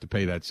still going to have to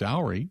pay that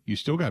salary. You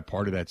still got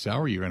part of that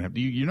salary. You're not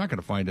going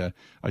to find a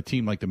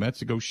team like the Mets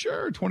to go,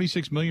 sure,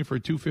 $26 million for a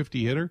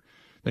 250 hitter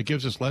that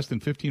gives us less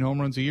than 15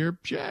 home runs a year.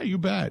 Yeah, you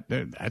bet.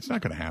 That's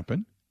not going to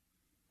happen.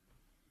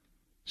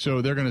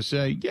 So they're going to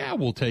say, yeah,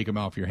 we'll take him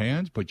off your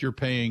hands, but you're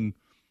paying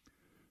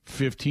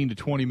 $15 to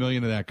 $20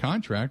 million of that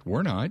contract.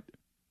 We're not.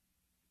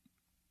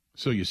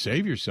 So you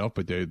save yourself,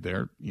 but they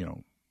don't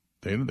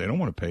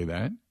want to pay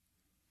that.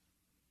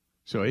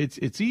 So it's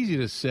easy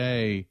to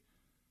say,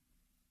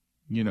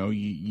 you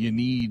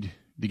need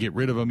to get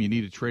rid of them. You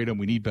need to trade them.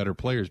 We need better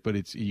players.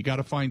 But you got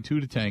to find 2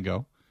 to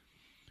tango.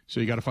 So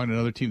you got to find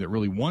another team that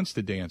really wants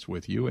to dance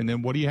with you. And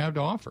then what do you have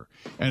to offer?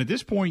 And at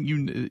this point,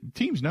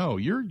 teams know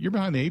you're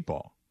behind the 8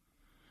 ball.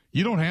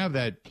 You don't have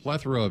that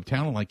plethora of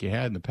talent like you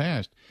had in the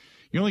past.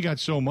 You only got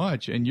so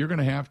much, and you're going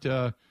to have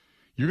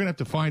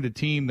to find a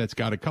team that's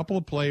got a couple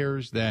of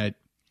players that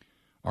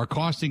are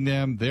costing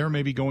them. They're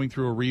maybe going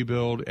through a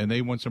rebuild, and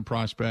they want some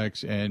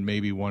prospects, and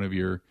maybe one of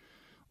your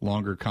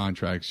longer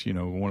contracts,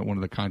 one of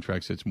the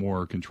contracts that's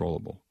more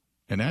controllable,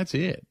 and that's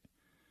it.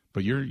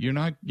 But you're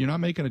not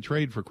making a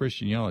trade for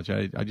Christian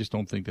Yelich. I just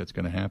don't think that's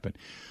going to happen.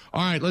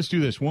 All right, let's do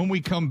this. When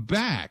we come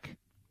back,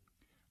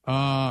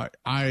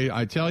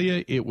 I tell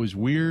you, it was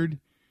weird.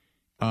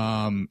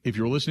 If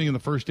you're listening in the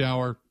first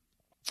hour,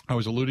 I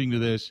was alluding to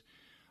this.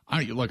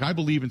 I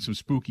believe in some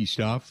spooky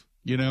stuff,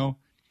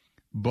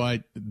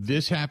 but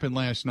this happened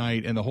last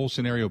night, and the whole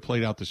scenario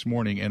played out this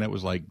morning, and it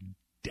was like,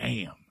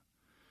 damn.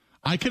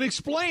 I can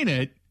explain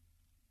it,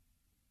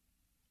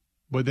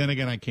 but then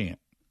again, I can't.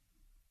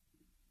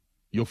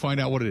 You'll find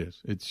out what it is.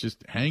 It's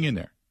just hang in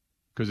there,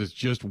 because it's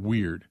just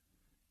weird.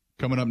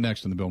 Coming up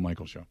next on The Bill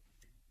Michaels Show.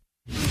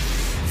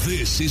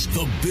 This is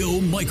The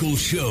Bill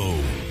Michaels Show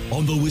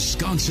on the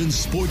Wisconsin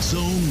Sports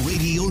Zone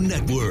Radio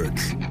Network.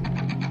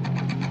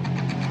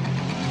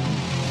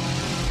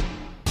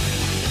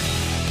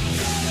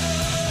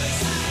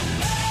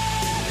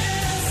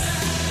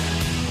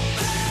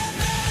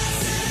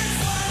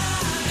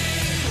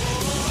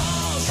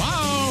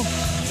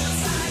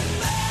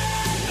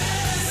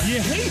 You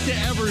hate to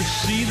ever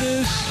see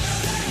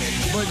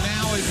this, but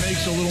now it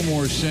makes a little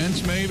more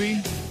sense,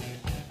 maybe.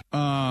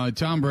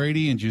 Tom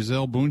Brady and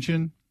Gisele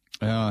Bündchen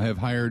have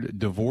hired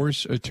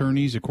divorce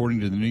attorneys,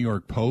 according to the New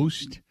York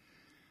Post,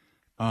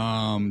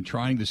 trying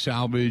to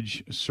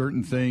salvage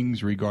certain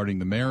things regarding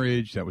the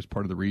marriage. That was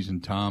part of the reason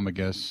Tom, I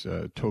guess,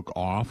 took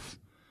off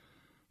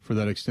for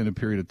that extended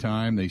period of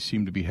time. They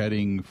seem to be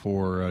heading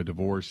for a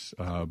divorce.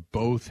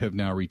 Both have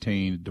now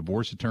retained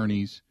divorce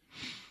attorneys.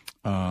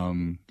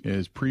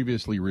 As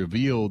previously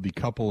revealed, the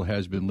couple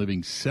has been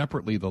living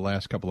separately the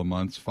last couple of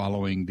months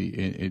following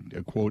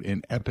quote,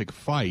 an epic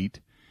fight.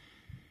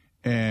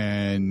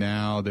 And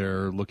now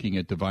they're looking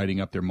at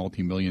dividing up their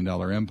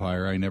multi-million-dollar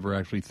empire. I never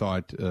actually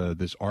thought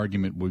this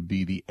argument would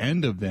be the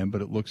end of them,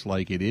 but it looks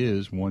like it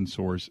is, one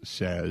source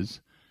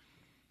says,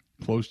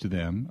 close to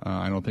them.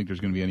 I don't think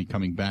there's going to be any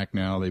coming back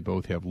now. They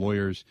both have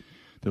lawyers.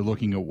 They're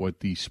looking at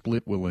what the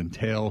split will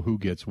entail, who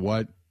gets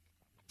what,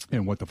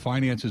 and what the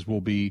finances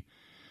will be.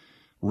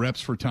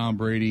 Reps for Tom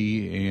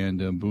Brady and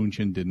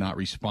Bündchen did not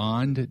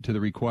respond to the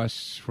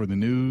requests for the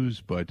news,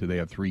 but they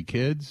have 3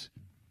 kids.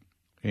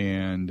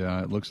 And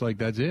it looks like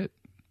that's it.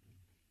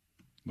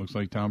 Looks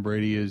like Tom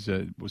Brady is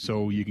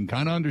so you can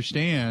kind of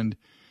understand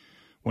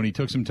when he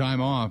took some time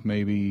off,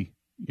 maybe,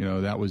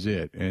 that was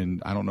it.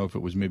 And I don't know if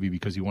it was maybe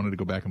because he wanted to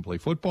go back and play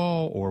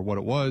football or what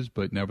it was,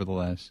 but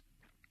nevertheless,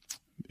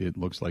 it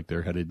looks like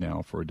they're headed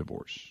now for a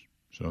divorce.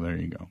 So there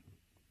you go.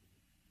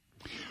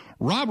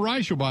 Rob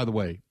Reischel, by the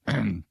way,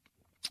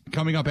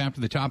 coming up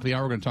after the top of the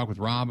hour, we're going to talk with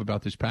Rob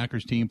about this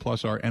Packers team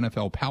plus our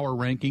NFL power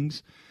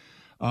rankings.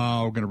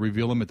 We're going to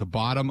reveal them at the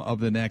bottom of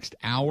the next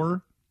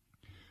hour.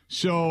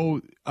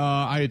 So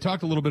I had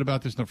talked a little bit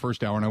about this in the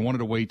first hour, and I wanted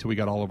to wait till we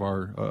got all of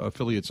our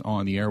affiliates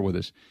on the air with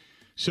us.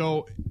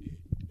 So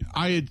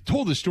I had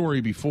told the story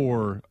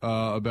before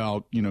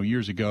about,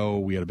 years ago,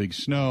 we had a big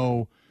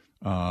snow.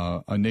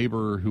 A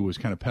neighbor who was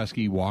kind of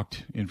pesky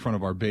walked in front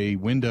of our bay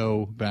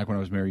window back when I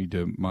was married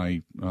to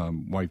my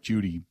wife,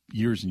 Judy,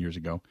 years and years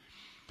ago.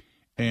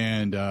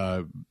 And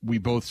we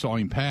both saw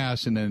him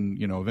pass, and then,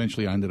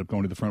 eventually I ended up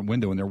going to the front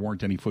window, and there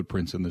weren't any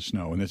footprints in the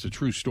snow. And that's a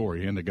true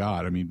story, hand to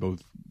God. I mean,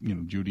 both,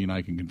 Judy and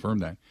I can confirm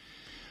that.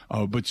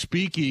 But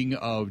speaking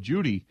of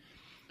Judy,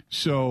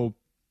 so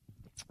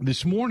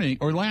this morning,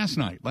 or last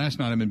night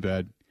I'm in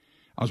bed.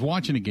 I was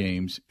watching the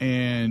games,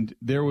 and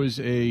there was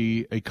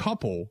a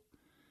couple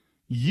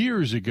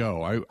years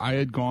ago. I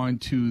had gone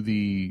to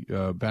the,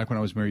 back when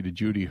I was married to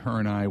Judy, her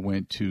and I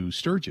went to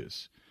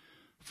Sturgis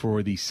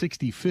for the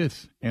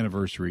 65th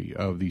anniversary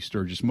of the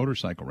Sturgis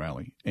Motorcycle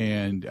Rally.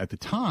 And at the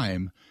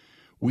time,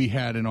 we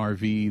had an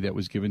RV that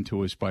was given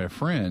to us by a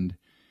friend,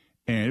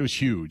 and it was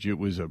huge. It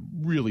was a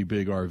really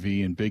big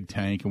RV and big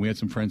tank, and we had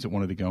some friends that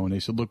wanted to go, and they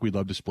said, look, we'd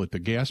love to split the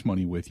gas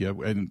money with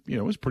you. And,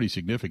 it was pretty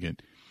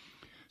significant.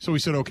 So we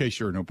said, okay,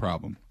 sure, no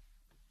problem.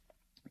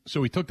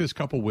 So we took this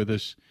couple with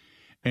us,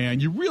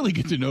 and you really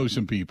get to know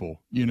some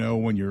people,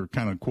 when you're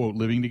kind of, quote,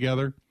 living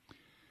together.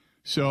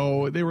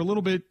 So they were a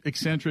little bit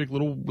eccentric,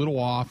 little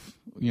off,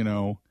 a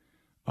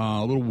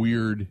little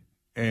weird.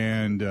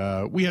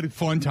 And we had a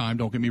fun time.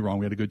 Don't get me wrong.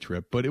 We had a good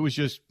trip. But it was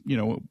just,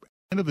 end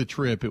of the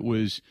trip, it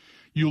was,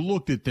 you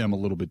looked at them a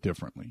little bit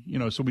differently,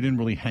 so we didn't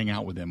really hang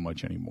out with them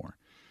much anymore.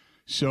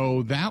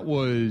 So that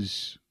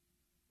was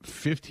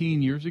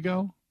 15 years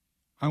ago,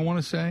 I want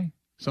to say,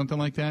 something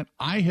like that.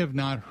 I have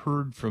not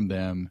heard from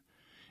them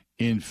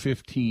in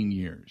 15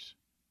 years.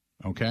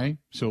 Okay?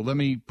 So let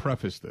me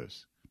preface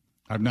this.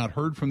 I've not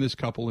heard from this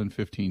couple in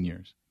 15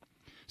 years.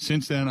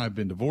 Since then, I've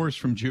been divorced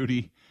from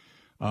Judy.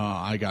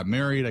 I got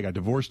married. I got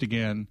divorced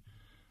again.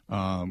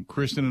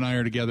 Kristen and I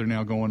are together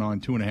now going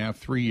on 2.5,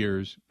 3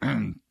 years.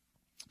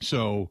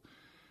 So,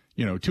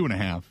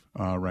 2.5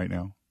 right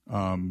now.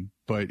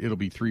 But it'll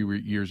be 3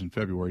 years in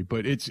February.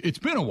 But it's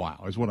been a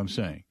while is what I'm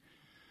saying.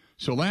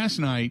 So last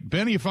night,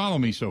 Ben, you follow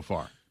me so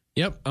far?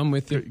 Yep, I'm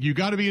with you. You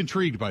got to be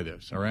intrigued by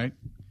this, all right?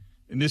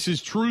 And this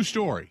is true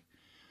story.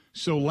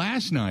 So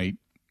last night,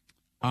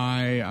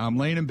 I'm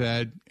laying in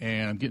bed,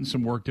 and I'm getting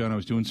some work done. I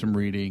was doing some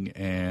reading,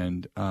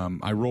 and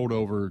I rolled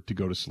over to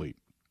go to sleep.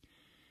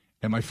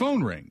 And my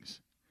phone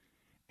rings.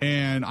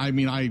 And,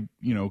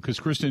 because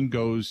Kristen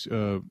goes,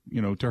 to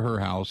her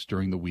house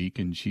during the week,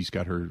 and she's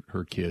got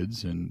her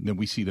kids, and then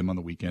we see them on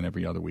the weekend,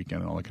 every other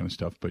weekend, and all that kind of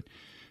stuff. But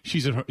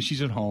she's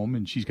at home,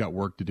 and she's got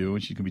work to do,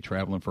 and she's going to be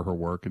traveling for her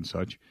work and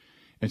such.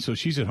 And so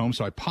she's at home.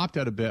 So I popped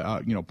out of bed,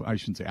 I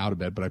shouldn't say out of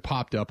bed, but I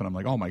popped up, and I'm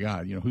like, oh, my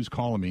God, who's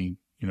calling me,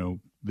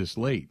 this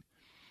late?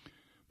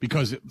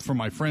 Because for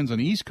my friends on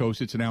the East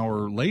Coast, it's an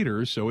hour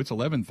later, so it's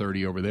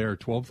 11:30 over there,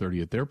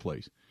 12:30 at their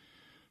place.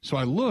 So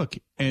I look,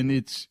 and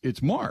it's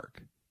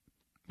Mark,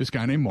 this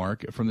guy named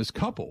Mark from this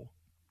couple.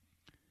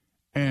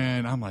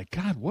 And I'm like,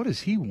 God, what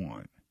does he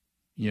want?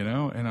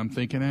 And I'm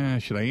thinking,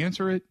 should I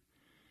answer it?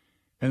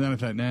 And then I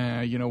thought,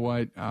 nah, you know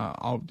what?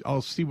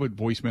 I'll see what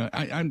voicemail.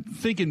 I'm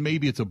thinking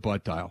maybe it's a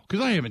butt dial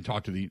because I haven't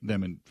talked to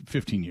them in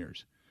 15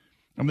 years.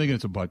 I'm thinking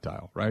it's a butt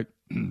dial, right?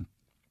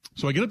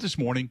 So I get up this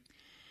morning.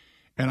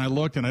 And I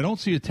looked, and I don't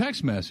see a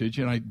text message,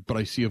 but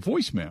I see a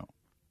voicemail.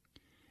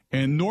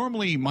 And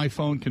normally my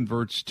phone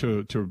converts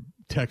to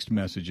text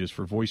messages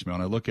for voicemail,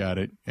 and I look at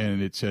it,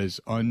 and it says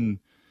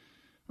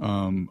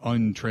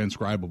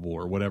untranscribable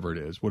or whatever it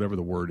is, whatever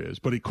the word is,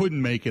 but it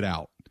couldn't make it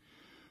out.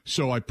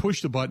 So I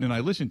pushed the button and I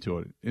listened to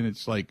it, and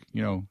it's like,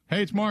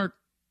 hey, it's Mark.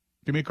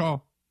 Give me a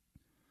call.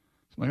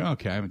 So I'm like,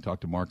 okay, I haven't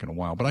talked to Mark in a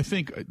while, but I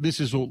think this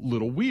is a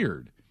little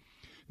weird.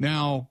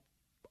 Now,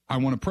 I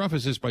want to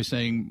preface this by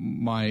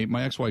saying my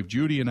ex-wife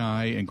Judy and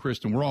I and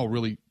Kristen,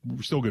 we're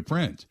still good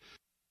friends.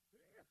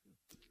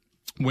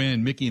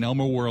 When Mickey and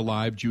Elmo were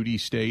alive, Judy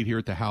stayed here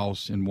at the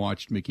house and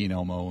watched Mickey and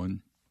Elmo, and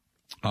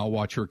I'll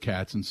watch her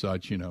cats and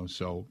such,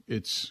 so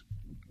it's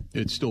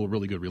still a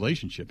really good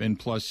relationship. And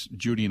plus,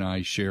 Judy and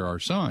I share our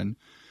son,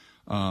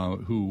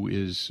 who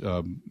is,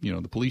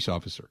 the police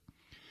officer.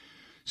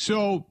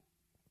 So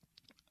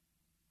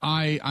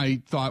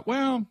I thought,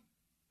 well,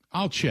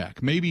 I'll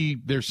check. Maybe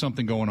there's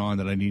something going on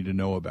that I need to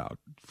know about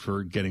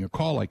for getting a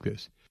call like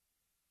this.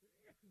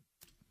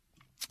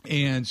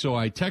 And so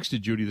I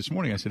texted Judy this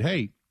morning. I said,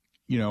 hey,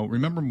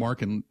 remember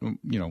Mark and,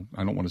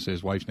 I don't want to say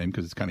his wife's name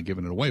because it's kind of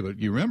giving it away, but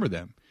you remember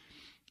them.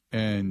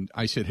 And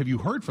I said, have you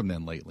heard from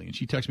them lately? And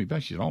she texted me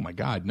back. She said, oh, my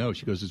God, no.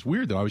 She goes, it's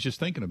weird, though. I was just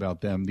thinking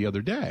about them the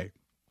other day.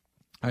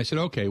 I said,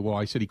 okay. Well,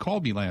 I said, he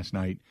called me last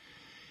night,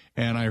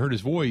 and I heard his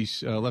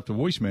voice, left a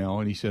voicemail,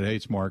 and he said, hey,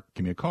 it's Mark.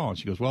 Give me a call. And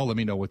she goes, well, let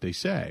me know what they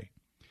say.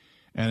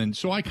 And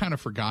so I kind of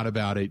forgot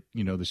about it,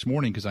 this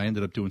morning because I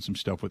ended up doing some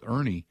stuff with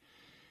Ernie.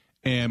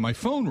 And my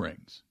phone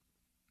rings.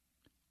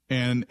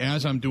 And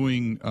as I'm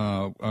doing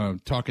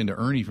talking to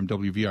Ernie from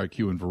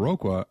WVIQ in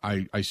Viroqua,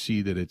 I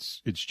see that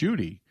it's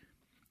Judy.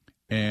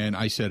 And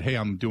I said, hey,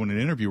 I'm doing an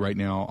interview right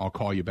now. I'll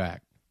call you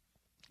back.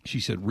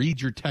 She said,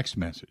 read your text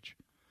message.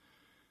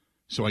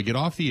 So I get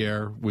off the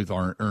air with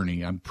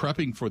Ernie. I'm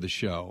prepping for the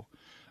show.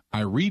 I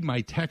read my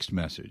text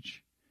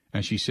message,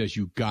 and she says,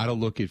 you got to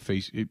look at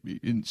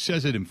it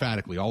says it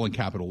emphatically, all in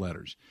capital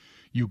letters.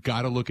 You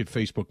got to look at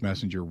Facebook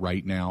Messenger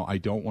right now. I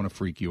don't want to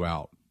freak you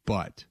out,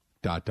 but ...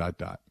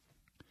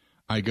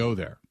 I go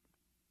there.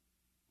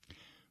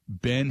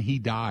 Ben, he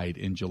died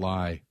in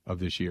July of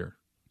this year.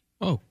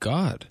 Oh,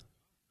 God.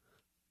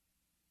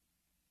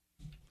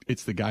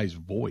 It's the guy's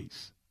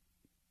voice.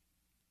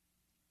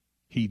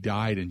 He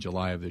died in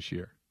July of this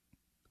year.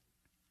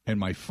 And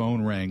my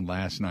phone rang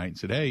last night and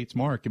said, hey, it's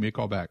Mark. Give me a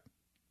call back.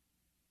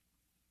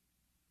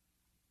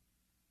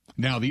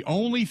 Now, the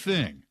only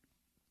thing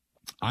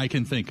I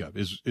can think of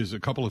is a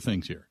couple of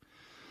things here.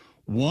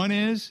 One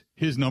is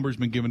his number's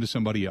been given to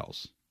somebody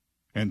else.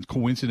 And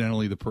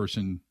coincidentally, the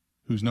person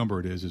whose number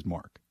it is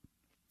Mark.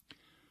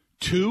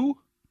 2,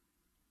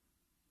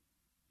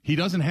 he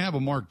doesn't have a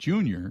Mark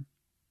Jr.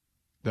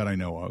 that I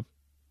know of.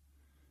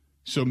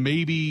 So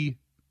maybe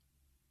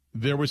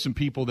there were some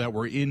people that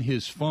were in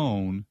his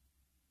phone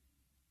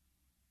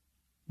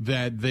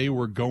that they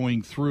were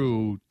going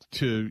through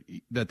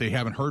that they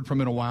haven't heard from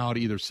in a while to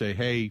either say,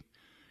 hey,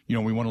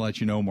 we want to let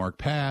you know Mark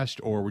passed,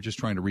 or we're just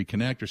trying to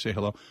reconnect or say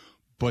hello.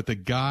 But the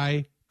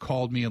guy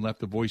called me and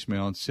left a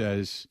voicemail and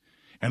says,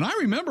 and I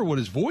remember what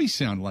his voice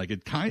sounded like.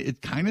 It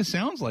kind of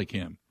sounds like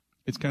him.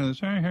 It's kind of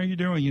this, hey, how you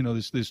doing?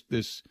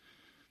 This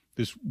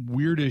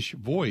weirdish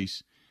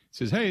voice. It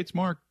says, hey, it's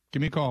Mark. Give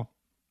me a call.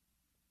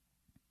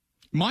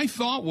 My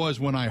thought was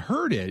when I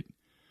heard it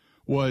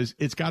was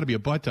it's got to be a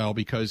butt dial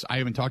because I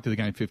haven't talked to the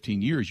guy in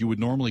 15 years. You would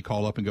normally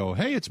call up and go,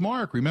 hey, it's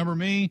Mark. Remember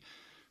me?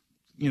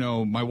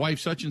 My wife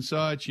such and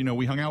such.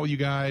 We hung out with you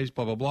guys,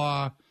 blah, blah,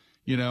 blah.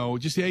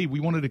 Just, hey, we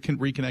wanted to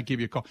reconnect, give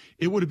you a call.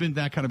 It would have been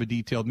that kind of a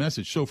detailed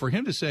message. So for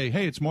him to say,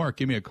 hey, it's Mark,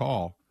 give me a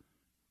call,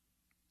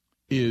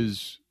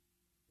 was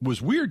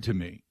weird to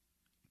me.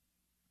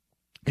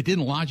 It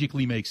didn't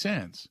logically make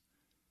sense.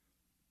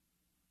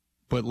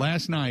 But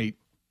last night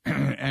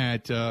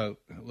at,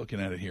 looking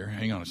at it here,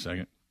 hang on a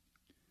second.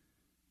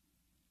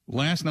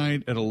 Last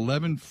night at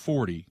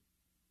 11:40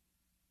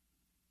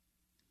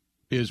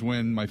 is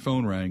when my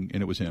phone rang,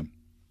 and it was him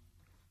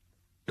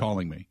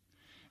calling me.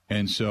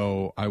 And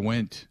so I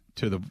went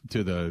to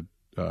the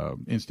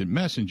instant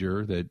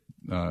messenger that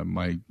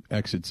my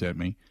ex had sent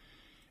me,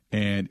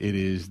 and it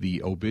is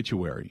the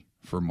obituary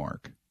for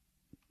Mark,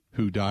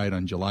 who died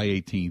on July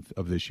 18th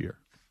of this year.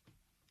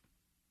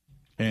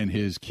 And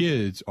his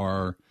kids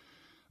are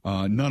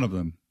none of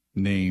them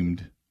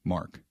named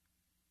Mark.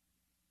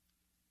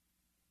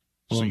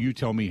 So you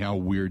tell me how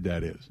weird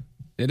that is.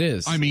 It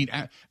is. I mean,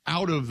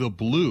 out of the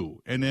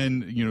blue. And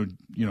then,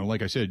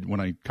 like I said, when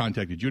I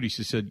contacted Judy,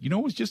 she said, I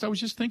was just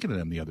thinking of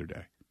them the other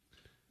day.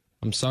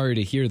 I'm sorry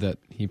to hear that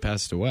he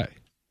passed away.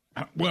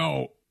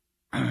 Well,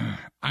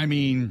 I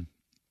mean,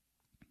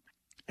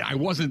 I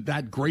wasn't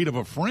that great of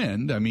a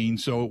friend. I mean,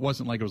 so it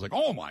wasn't like it was like,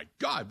 oh, my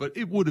God. But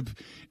it would have.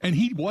 And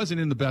he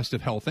wasn't in the best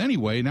of health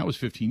anyway. And that was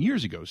 15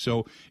 years ago.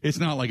 So it's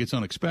not like it's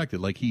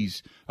unexpected. Like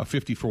he's a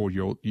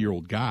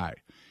 54-year-old guy.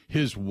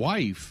 His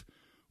wife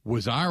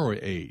was our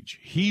age.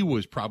 He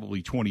was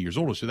probably 20 years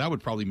older, so that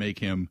would probably make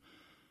him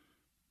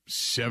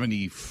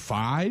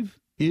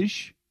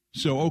 75-ish.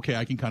 So, okay,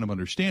 I can kind of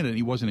understand it. And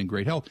he wasn't in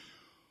great health.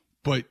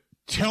 But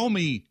tell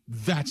me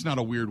that's not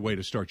a weird way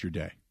to start your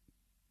day.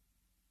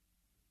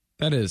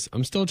 That is.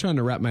 I'm still trying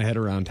to wrap my head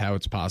around how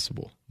it's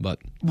possible. But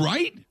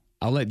right?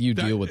 I'll let you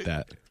deal with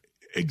that.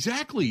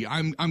 Exactly.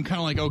 I'm kind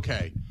of like,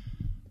 okay,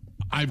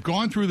 I've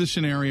gone through the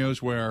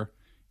scenarios where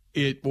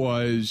it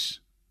was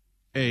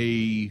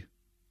another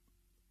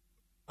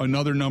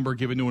number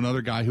given to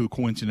another guy who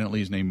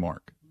coincidentally is named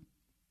Mark.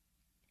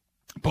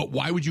 But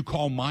why would you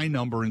call my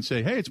number and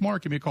say, hey, it's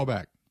Mark, give me a call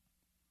back?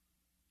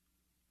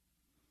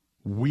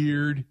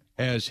 Weird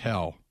as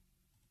hell.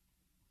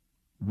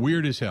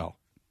 Weird as hell.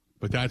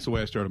 But that's the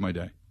way I started my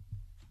day.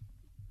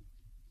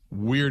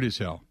 Weird as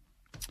hell.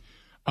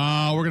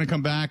 We're going to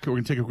come back. We're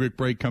going to take a quick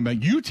break, come back.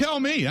 You tell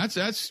me. That's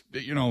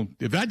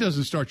if that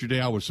doesn't start your day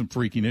out with some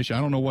freakiness, I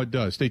don't know what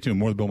does. Stay tuned.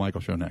 More of the Bill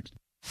Michaels Show next.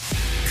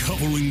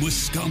 Covering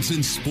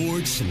Wisconsin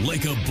sports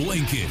like a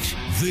blanket.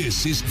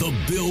 This is the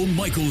Bill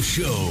Michaels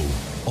Show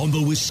on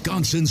the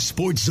Wisconsin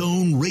Sports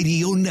Zone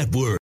Radio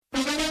Network.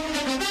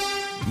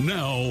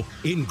 Now,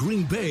 in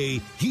Green Bay,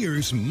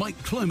 here's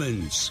Mike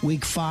Clemens.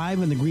 Week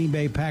 5, and the Green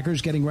Bay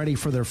Packers getting ready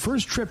for their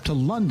first trip to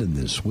London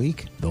this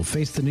week. They'll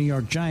face the New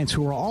York Giants,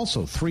 who are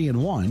also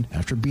 3-1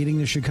 after beating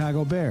the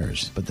Chicago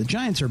Bears. But the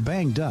Giants are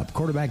banged up.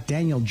 Quarterback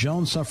Daniel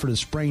Jones suffered a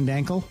sprained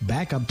ankle.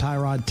 Backup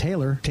Tyrod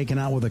Taylor taken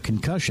out with a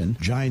concussion.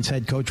 Giants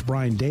head coach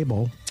Brian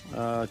Daboll.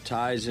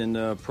 Ty's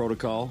in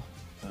protocol.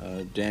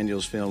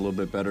 Daniel's feeling a little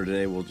bit better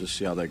today. We'll just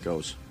see how that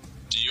goes.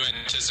 Do you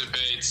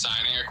anticipate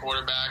signing a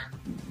quarterback?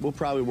 We'll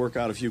probably work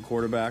out a few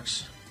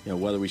quarterbacks.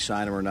 Whether we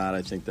sign them or not,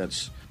 I think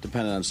that's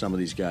dependent on some of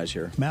these guys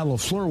here. Matt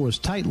LaFleur was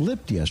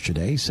tight-lipped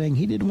yesterday, saying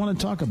he didn't want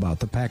to talk about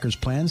the Packers'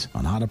 plans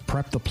on how to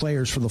prep the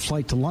players for the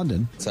flight to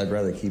London. So I'd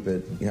rather keep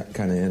it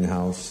kind of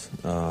in-house,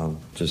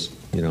 just,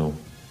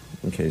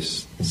 in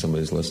case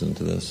somebody's listening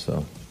to this,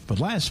 so... But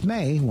last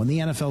May, when the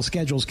NFL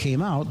schedules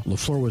came out,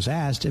 LaFleur was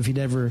asked if he'd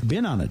ever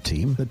been on a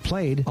team that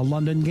played a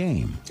London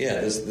game.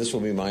 Yeah, this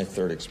will be my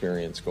third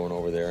experience going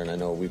over there, and I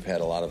know we've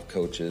had a lot of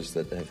coaches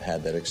that have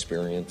had that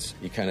experience.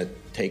 You kind of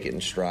take it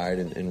in stride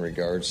in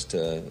regards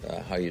to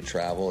how you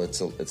travel. It's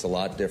a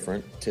lot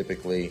different.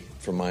 Typically,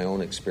 from my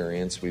own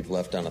experience, we've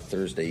left on a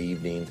Thursday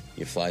evening.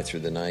 You fly through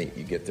the night,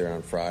 you get there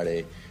on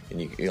Friday,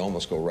 and you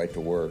almost go right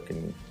to work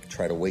and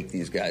try to wake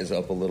these guys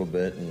up a little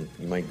bit, and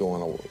you might go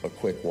on a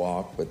quick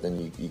walk, but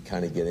then you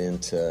kind of get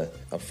into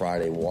a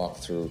Friday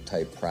walkthrough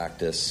type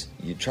practice.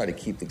 You try to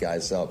keep the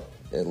guys up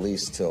at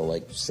least till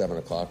like 7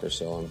 o'clock or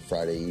so on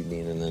Friday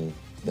evening, and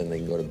then they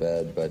can go to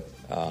bed. But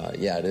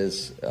it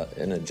is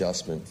an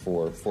adjustment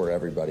for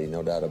everybody,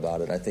 no doubt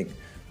about it. I think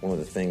one of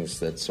the things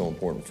that's so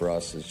important for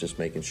us is just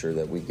making sure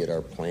that we get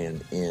our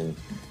plan in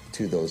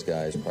to those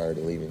guys prior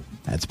to leaving.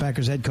 That's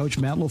Packers head coach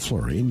Matt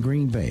LaFleur in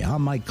Green Bay.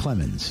 I'm Mike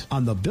Clemens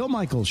on The Bill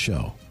Michaels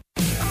Show.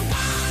 Good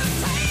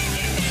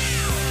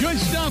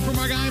stuff from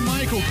our guy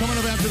Michael. Coming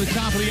up after the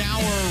top of the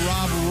hour,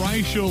 Rob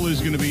Reichel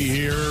is going to be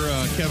here.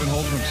 Kevin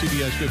Holt from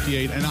CBS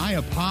 58. And I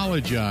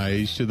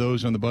apologize to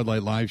those on the Bud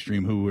Light live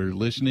stream who were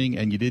listening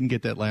and you didn't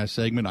get that last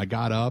segment. I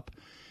got up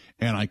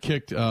and I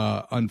kicked.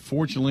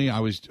 Unfortunately, I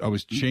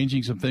was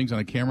changing some things on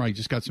a camera. I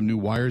just got some new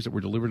wires that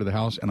were delivered to the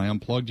house, and I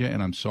unplugged you,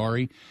 and I'm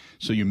sorry.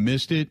 So you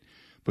missed it.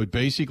 But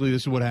basically,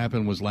 this is what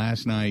happened was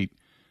last night,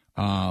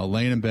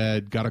 laying in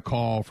bed, got a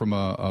call from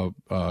a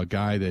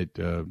guy that,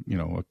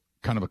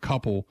 kind of a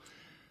couple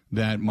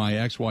that my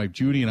ex-wife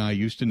Judy and I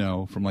used to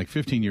know from like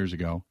 15 years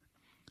ago.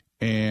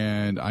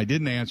 And I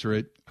didn't answer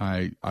it.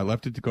 I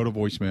left it to go to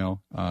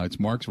voicemail. It's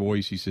Mark's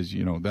voice. He says,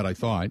 that I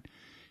thought.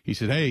 He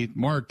said, hey,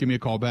 Mark, give me a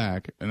call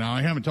back. And now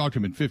I haven't talked to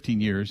him in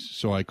 15 years.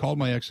 So I called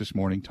my ex this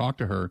morning, talked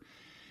to her,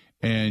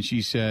 and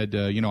she said,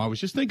 I was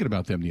just thinking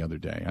about them the other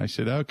day. I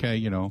said,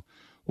 okay,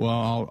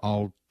 well,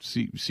 I'll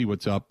see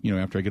what's up,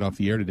 after I get off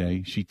the air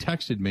today. She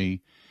texted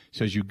me,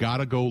 says, you got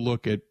to go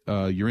look at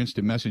your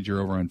instant messenger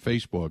over on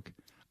Facebook.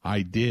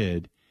 I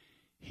did.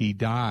 He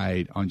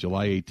died on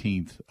July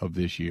 18th of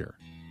this year.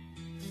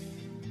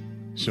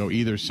 So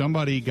either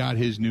somebody got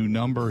his new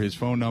number, his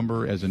phone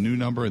number, as a new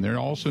number, and they're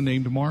also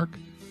named Mark,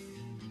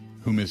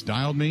 who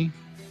misdialed me.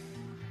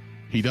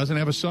 He doesn't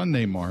have a son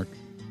named Mark,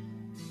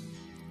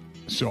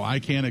 so I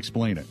can't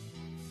explain it.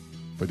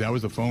 But that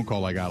was the phone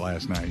call I got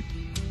last night.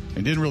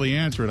 And didn't really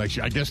answer it.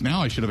 I guess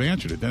now I should have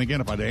answered it. Then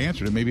again, if I'd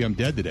answered it, maybe I'm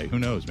dead today. Who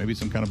knows? Maybe it's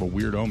some kind of a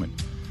weird omen.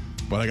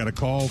 But I got a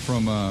call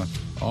from,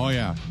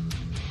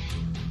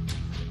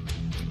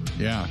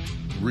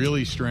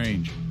 really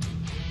strange.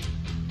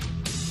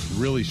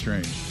 Really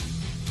strange.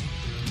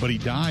 But he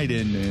died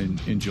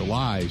in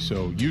July,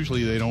 so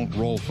usually they don't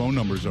roll phone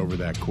numbers over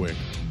that quick.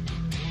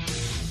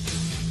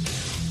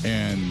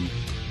 And,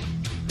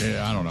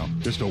 I don't know.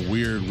 Just a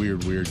weird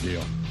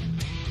deal.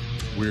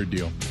 Weird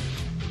deal.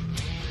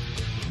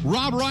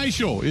 Rob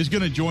Reichel is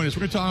going to join us.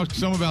 We're going to talk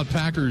some about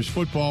Packers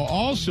football.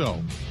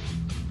 Also,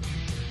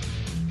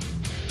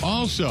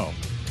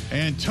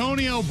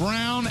 Antonio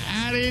Brown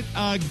at it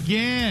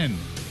again.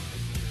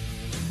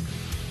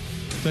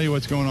 Tell you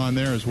what's going on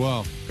there as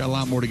well. Got a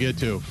lot more to get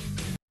to.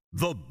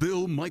 The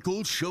Bill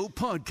Michaels Show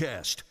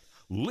podcast.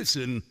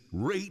 Listen,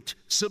 rate,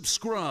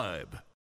 subscribe.